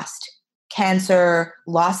what cost? Cancer,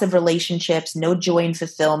 loss of relationships, no joy and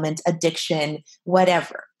fulfillment, addiction,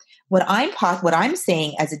 whatever. What I'm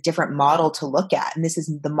saying as a different model to look at, and this is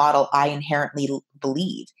the model I inherently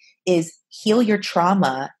believe, is heal your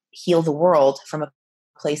trauma, heal the world from a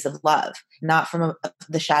place of love, not from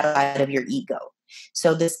the shadow side of your ego.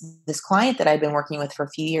 So this client that I've been working with for a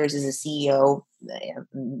few years is a CEO,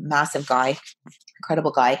 massive guy,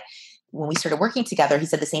 incredible guy. When we started working together, he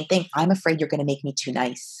said the same thing. I'm afraid you're going to make me too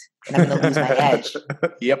nice and I'm going to lose my edge.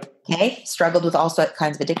 Yep. Okay. Struggled with all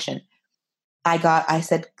kinds of addiction. I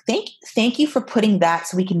said, thank you for putting that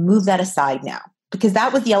so we can move that aside now, because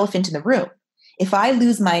that was the elephant in the room. If I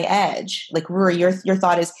lose my edge, like Rory, your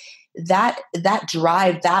thought is that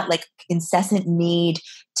drive, that like incessant need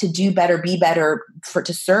to do better, be better,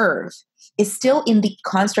 to serve is still in the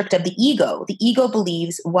construct of the ego. The ego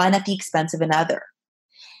believes one at the expense of another.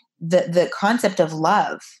 The concept of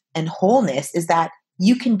love and wholeness is that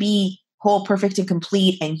you can be whole, perfect, and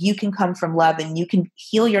complete, and you can come from love and you can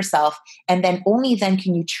heal yourself. And then only then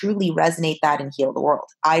can you truly resonate that and heal the world.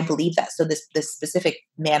 I believe that. So this specific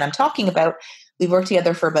man I'm talking about, we've worked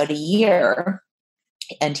together for about a year,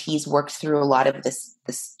 and he's worked through a lot of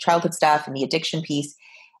this childhood stuff and the addiction piece.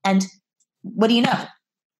 And what do you know?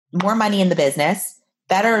 More money in the business,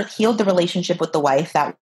 better, healed the relationship with the wife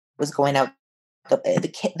that was going out,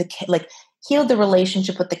 the kid, like healed the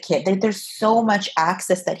relationship with the kid. There's so much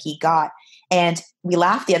access that he got. And we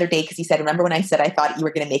laughed the other day because he said, remember when I said I thought you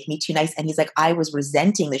were going to make me too nice? And he's like, I was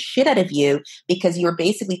resenting the shit out of you because you were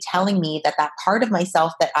basically telling me that part of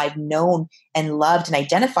myself that I've known and loved and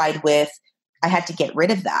identified with, I had to get rid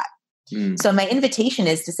of that. So my invitation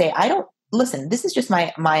is to say, listen, this is just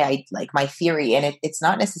my theory, and it's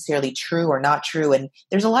not necessarily true or not true. And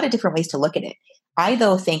there's a lot of different ways to look at it. I,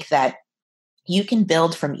 though, think that you can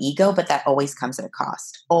build from ego, but that always comes at a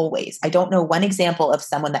cost. Always. I don't know one example of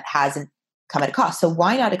someone that hasn't come at a cost. So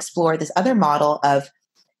why not explore this other model of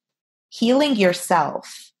healing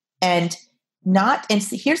yourself and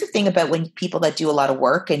here's the thing about when people that do a lot of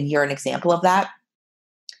work, and you're an example of that.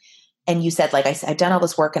 And you said, like I said, I've done all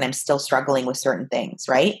this work and I'm still struggling with certain things,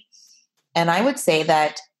 right? And I would say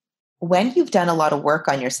that when you've done a lot of work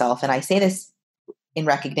on yourself, and I say this in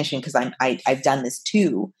recognition because I've done this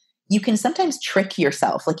too, you can sometimes trick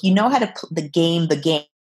yourself. Like, you know how to the game,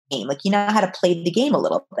 like you know how to play the game a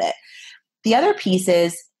little bit. The other piece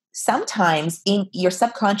is sometimes in your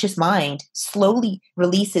subconscious mind slowly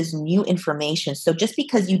releases new information. So just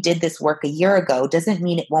because you did this work a year ago doesn't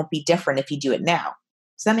mean it won't be different if you do it now.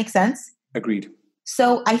 Does that make sense? Agreed.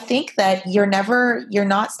 So I think that you're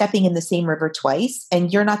not stepping in the same river twice,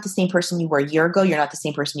 and you're not the same person you were a year ago. You're not the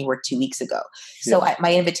same person you were 2 weeks ago. So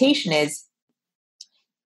my invitation is,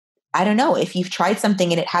 I don't know, if you've tried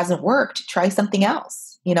something and it hasn't worked, try something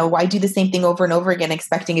else. Why do the same thing over and over again,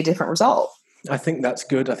 expecting a different result? I think that's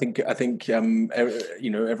good. I think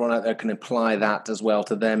everyone out there can apply that as well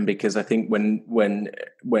to them, because I think when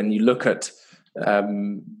you look at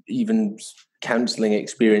even counseling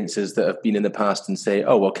experiences that have been in the past and say,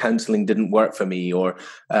 oh, well, counseling didn't work for me, or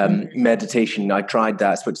meditation, I tried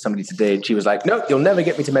that. I spoke to somebody today and she was like, no, you'll never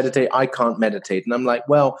get me to meditate. I can't meditate. And I'm like,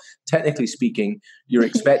 well, technically speaking, you're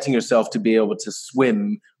expecting yourself to be able to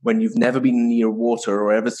swim when you've never been near water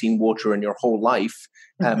or ever seen water in your whole life.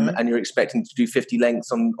 And you're expecting to do 50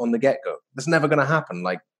 lengths on the get-go. That's never going to happen.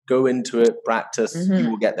 Like, go into it, practice,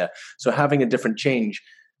 you will get there. So having a different change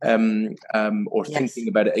or thinking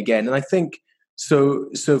about it again. And I think, so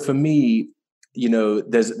for me,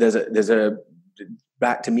 there's a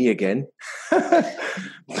back to me again.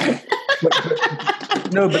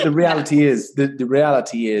 No, but the reality is this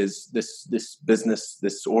business,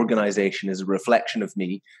 this organization is a reflection of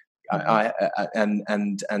me.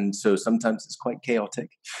 And so sometimes it's quite chaotic.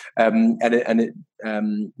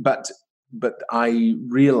 But I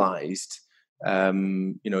realized, a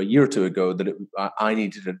year or two ago that I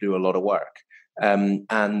needed to do a lot of work.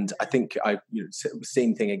 And I think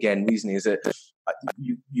same thing again. Reasoning is that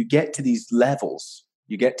you get to these levels,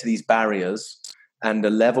 you get to these barriers, and a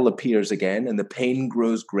level appears again, and the pain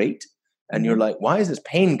grows great. And you're like, why is this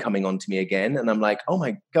pain coming onto me again? And I'm like, oh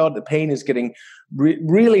my God, the pain is getting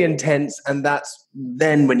really intense. And that's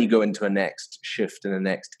then when you go into a next shift in the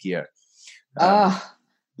next gear.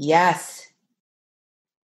 Yes.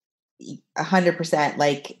 100%.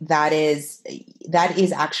 Like that is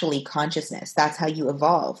actually consciousness. That's how you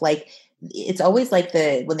evolve. Like it's always like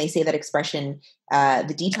when they say that expression,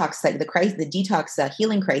 the detox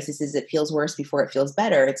healing crisis is it feels worse before it feels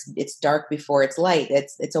better. It's dark before it's light.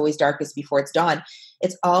 It's always darkest before it's dawn.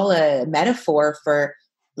 It's all a metaphor for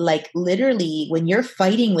like literally when you're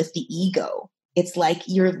fighting with the ego, it's like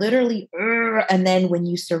you're literally, and then when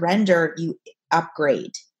you surrender, you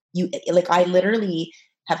upgrade. I literally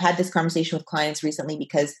have had this conversation with clients recently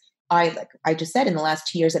because I just said in the last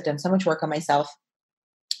 2 years, I've done so much work on myself.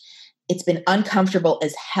 It's been uncomfortable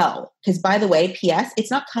as hell. Because by the way, P.S.,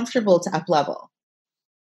 it's not comfortable to up level.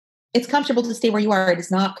 It's comfortable to stay where you are. It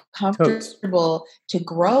is not comfortable to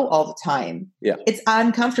grow all the time. Yeah. It's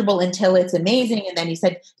uncomfortable until it's amazing. And then you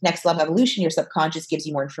said next level evolution, your subconscious gives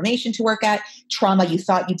you more information to work at. Trauma you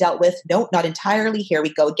thought you dealt with. Nope, not entirely. Here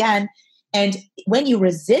we go again. And when you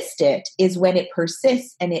resist it is when it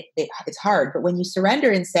persists and it's hard. But when you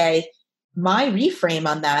surrender and say, my reframe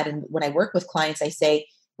on that, and when I work with clients, I say,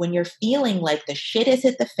 when you're feeling like the shit has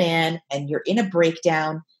hit the fan and you're in a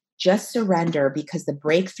breakdown, just surrender because the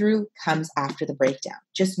breakthrough comes after the breakdown.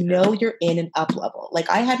 Just know you're in an up level. Like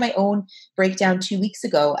I had my own breakdown 2 weeks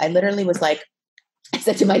ago. I literally was like, I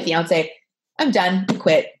said to my fiance, I'm done,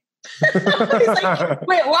 quit. He's like,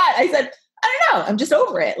 wait, what? I said, I don't know. I'm just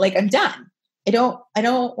over it. Like I'm done. I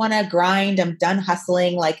don't want to grind. I'm done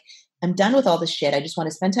hustling. Like I'm done with all this shit. I just want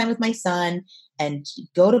to spend time with my son and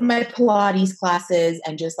go to my Pilates classes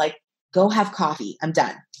and just like go have coffee. I'm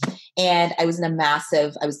done. And I was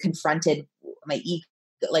confronted, my ego,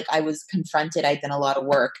 like I was confronted. I'd done a lot of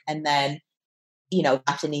work. And then,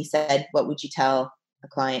 Daphne said, what would you tell a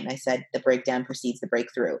client? And I said, the breakdown precedes the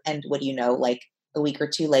breakthrough. And what do you know, like a week or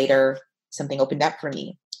two later, something opened up for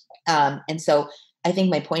me. And so I think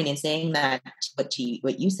my point in saying that, what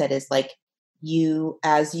you said is like,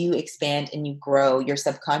 as you expand and you grow, your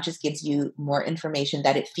subconscious gives you more information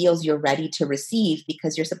that it feels you're ready to receive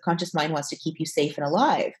because your subconscious mind wants to keep you safe and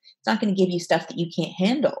alive. It's not going to give you stuff that you can't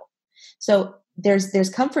handle. So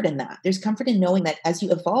there's comfort in that. There's comfort in knowing that as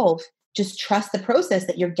you evolve, just trust the process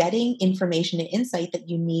that you're getting information and insight that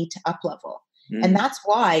you need to up level. And that's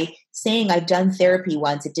why saying I've done therapy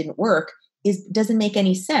once, it didn't work doesn't make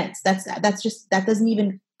any sense. That doesn't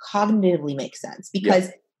even cognitively make sense because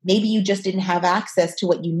maybe you just didn't have access to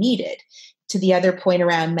what you needed. To the other point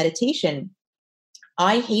around meditation,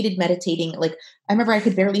 I hated meditating. Like I remember I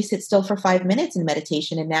could barely sit still for 5 minutes in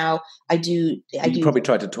meditation, and now I do. You probably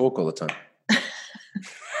try to talk all the time.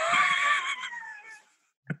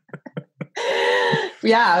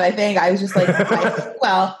 Yeah, I think I was just like,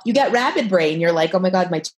 well, you get rapid brain. You're like, oh my God,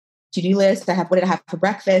 my to-do list. What did I have for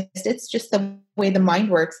breakfast? It's just the way the mind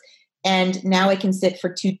works. And now I can sit for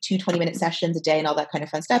two 20-minute sessions a day and all that kind of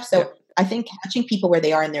fun stuff. So I think catching people where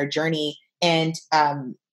they are in their journey and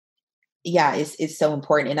is so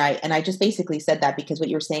important. And I just basically said that because what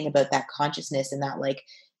you were saying about that consciousness and that like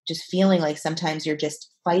just feeling like sometimes you're just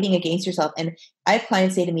fighting against yourself. And I have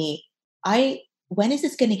clients say to me, when is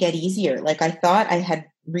this going to get easier? Like I thought I had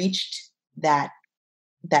reached that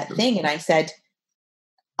thing. And I said,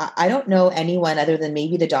 I don't know anyone other than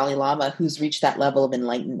maybe the Dalai Lama who's reached that level of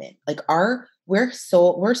enlightenment. Like we're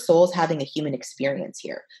souls having a human experience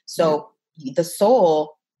here. So the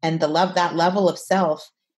soul and that level of self,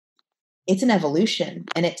 it's an evolution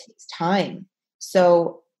and it takes time.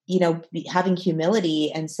 So, having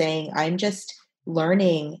humility and saying, I'm just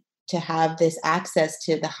learning to have this access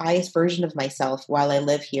to the highest version of myself while I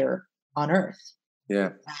live here on earth.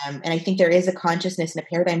 Yeah. And I think there is a consciousness and a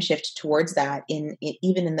paradigm shift towards that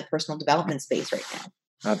even in the personal development space right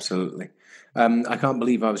now. Absolutely. I can't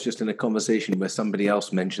believe I was just in a conversation where somebody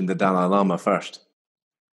else mentioned the Dalai Lama first.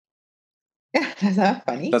 Yeah, that's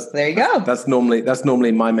funny. There you go. That's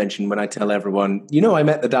normally my mention when I tell everyone, I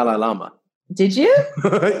met the Dalai Lama. Did you?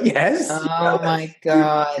 Yes. Oh my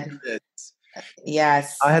God.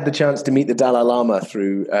 Yes. I had the chance to meet the Dalai Lama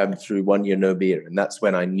through 1 Year No Beer, and that's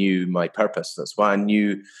when I knew my purpose. That's why I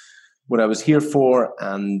knew what I was here for,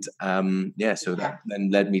 and that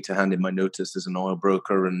then led me to hand in my notice as an oil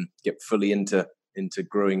broker and get fully into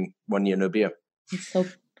growing 1 Year No Beer. It's so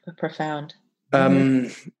profound.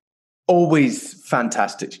 Always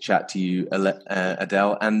fantastic to chat to you,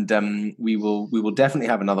 Adele, and we will definitely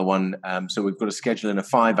have another one. So we've got to schedule in a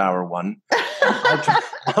 5-hour one.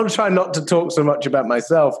 I'll try not to talk so much about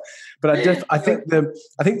myself, but I think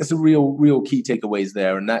there's a real key takeaways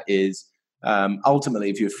there, and that is ultimately,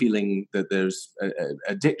 if you're feeling that there's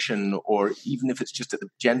addiction, or even if it's just at the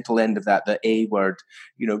gentle end of that, the A word,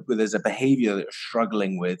 where there's a behavior that you're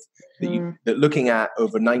struggling with, that looking at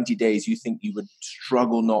over 90 days, you think you would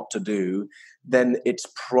struggle not to do, then it's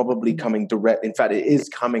probably coming direct. In fact, it is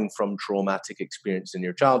coming from traumatic experience in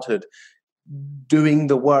your childhood. Doing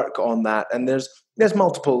the work on that, and there's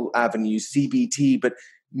multiple avenues, CBT, but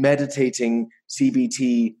meditating,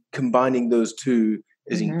 CBT, combining those two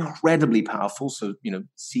is incredibly powerful. So,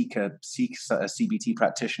 seek a CBT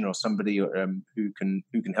practitioner or somebody who can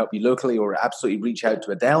help you locally, or absolutely reach out to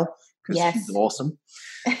Adele, because she's awesome.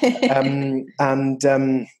 Thank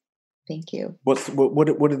you. What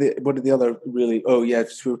are the other really? Oh yeah,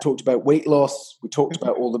 so we talked about weight loss. We talked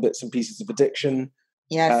about all the bits and pieces of addiction.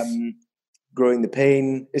 Yes. Growing the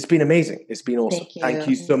pain. It's been amazing. It's been awesome. Thank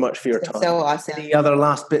you so much for your time. So awesome. Any other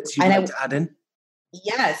last bits you'd like to add in?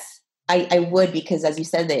 Yes, I would, because as you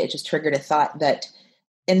said, that it just triggered a thought that,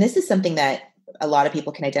 and this is something that a lot of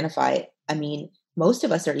people can identify. I mean, most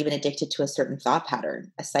of us are even addicted to a certain thought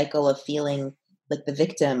pattern, a cycle of feeling like the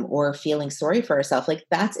victim or feeling sorry for ourselves. Like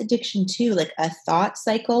that's addiction too. Like a thought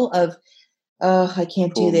cycle of, oh, I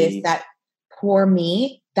can't do this. That poor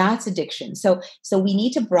me. That's addiction. So we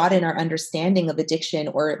need to broaden our understanding of addiction,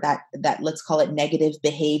 or that let's call it negative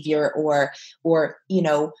behavior, or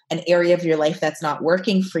an area of your life that's not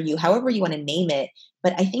working for you, however you want to name it.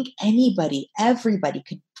 But I think everybody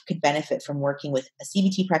could benefit from working with a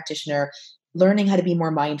CBT practitioner, learning how to be more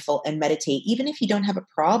mindful and meditate, even if you don't have a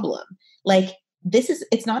problem. Like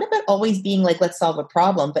it's not about always being like, let's solve a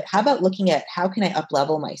problem, but how about looking at how can I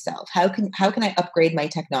up-level myself? How can I upgrade my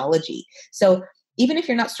technology? So even if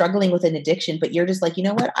you're not struggling with an addiction, but you're just like, you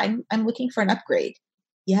know what, I'm looking for an upgrade.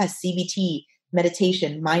 Yes, CBT,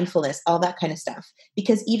 meditation, mindfulness, all that kind of stuff.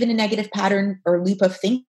 Because even a negative pattern or loop of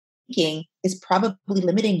thinking is probably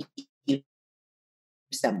limiting you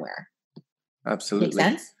somewhere. Absolutely.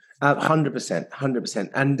 Make sense? 100%.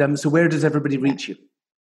 And so where does everybody reach you?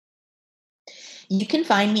 You can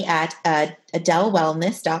find me at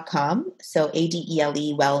adelewellness.com. So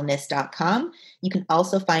ADELE wellness.com. You can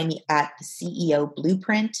also find me at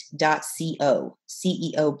ceoblueprint.co,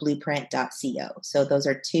 ceoblueprint.co. So those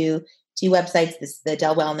are two websites. The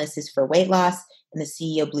Adele Wellness is for weight loss, and the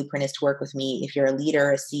CEO Blueprint is to work with me if you're a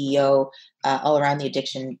leader, a CEO, all around the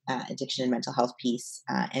addiction and mental health piece,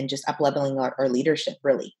 and just up-leveling our leadership,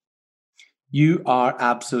 really. You are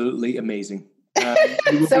absolutely amazing.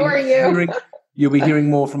 So are you. You'll be hearing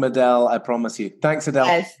more from Adele, I promise you. Thanks, Adele.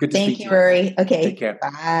 Yes, good to speak to you. Thank you, Rory. Okay. Take care.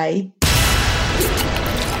 Bye.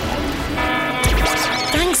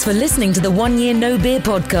 Thanks for listening to the 1 Year No Beer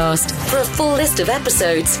podcast. For a full list of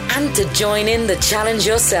episodes and to join in the challenge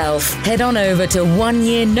yourself, head on over to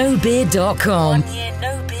oneyearnobeer.com.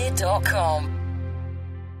 oneyearnobeer.com.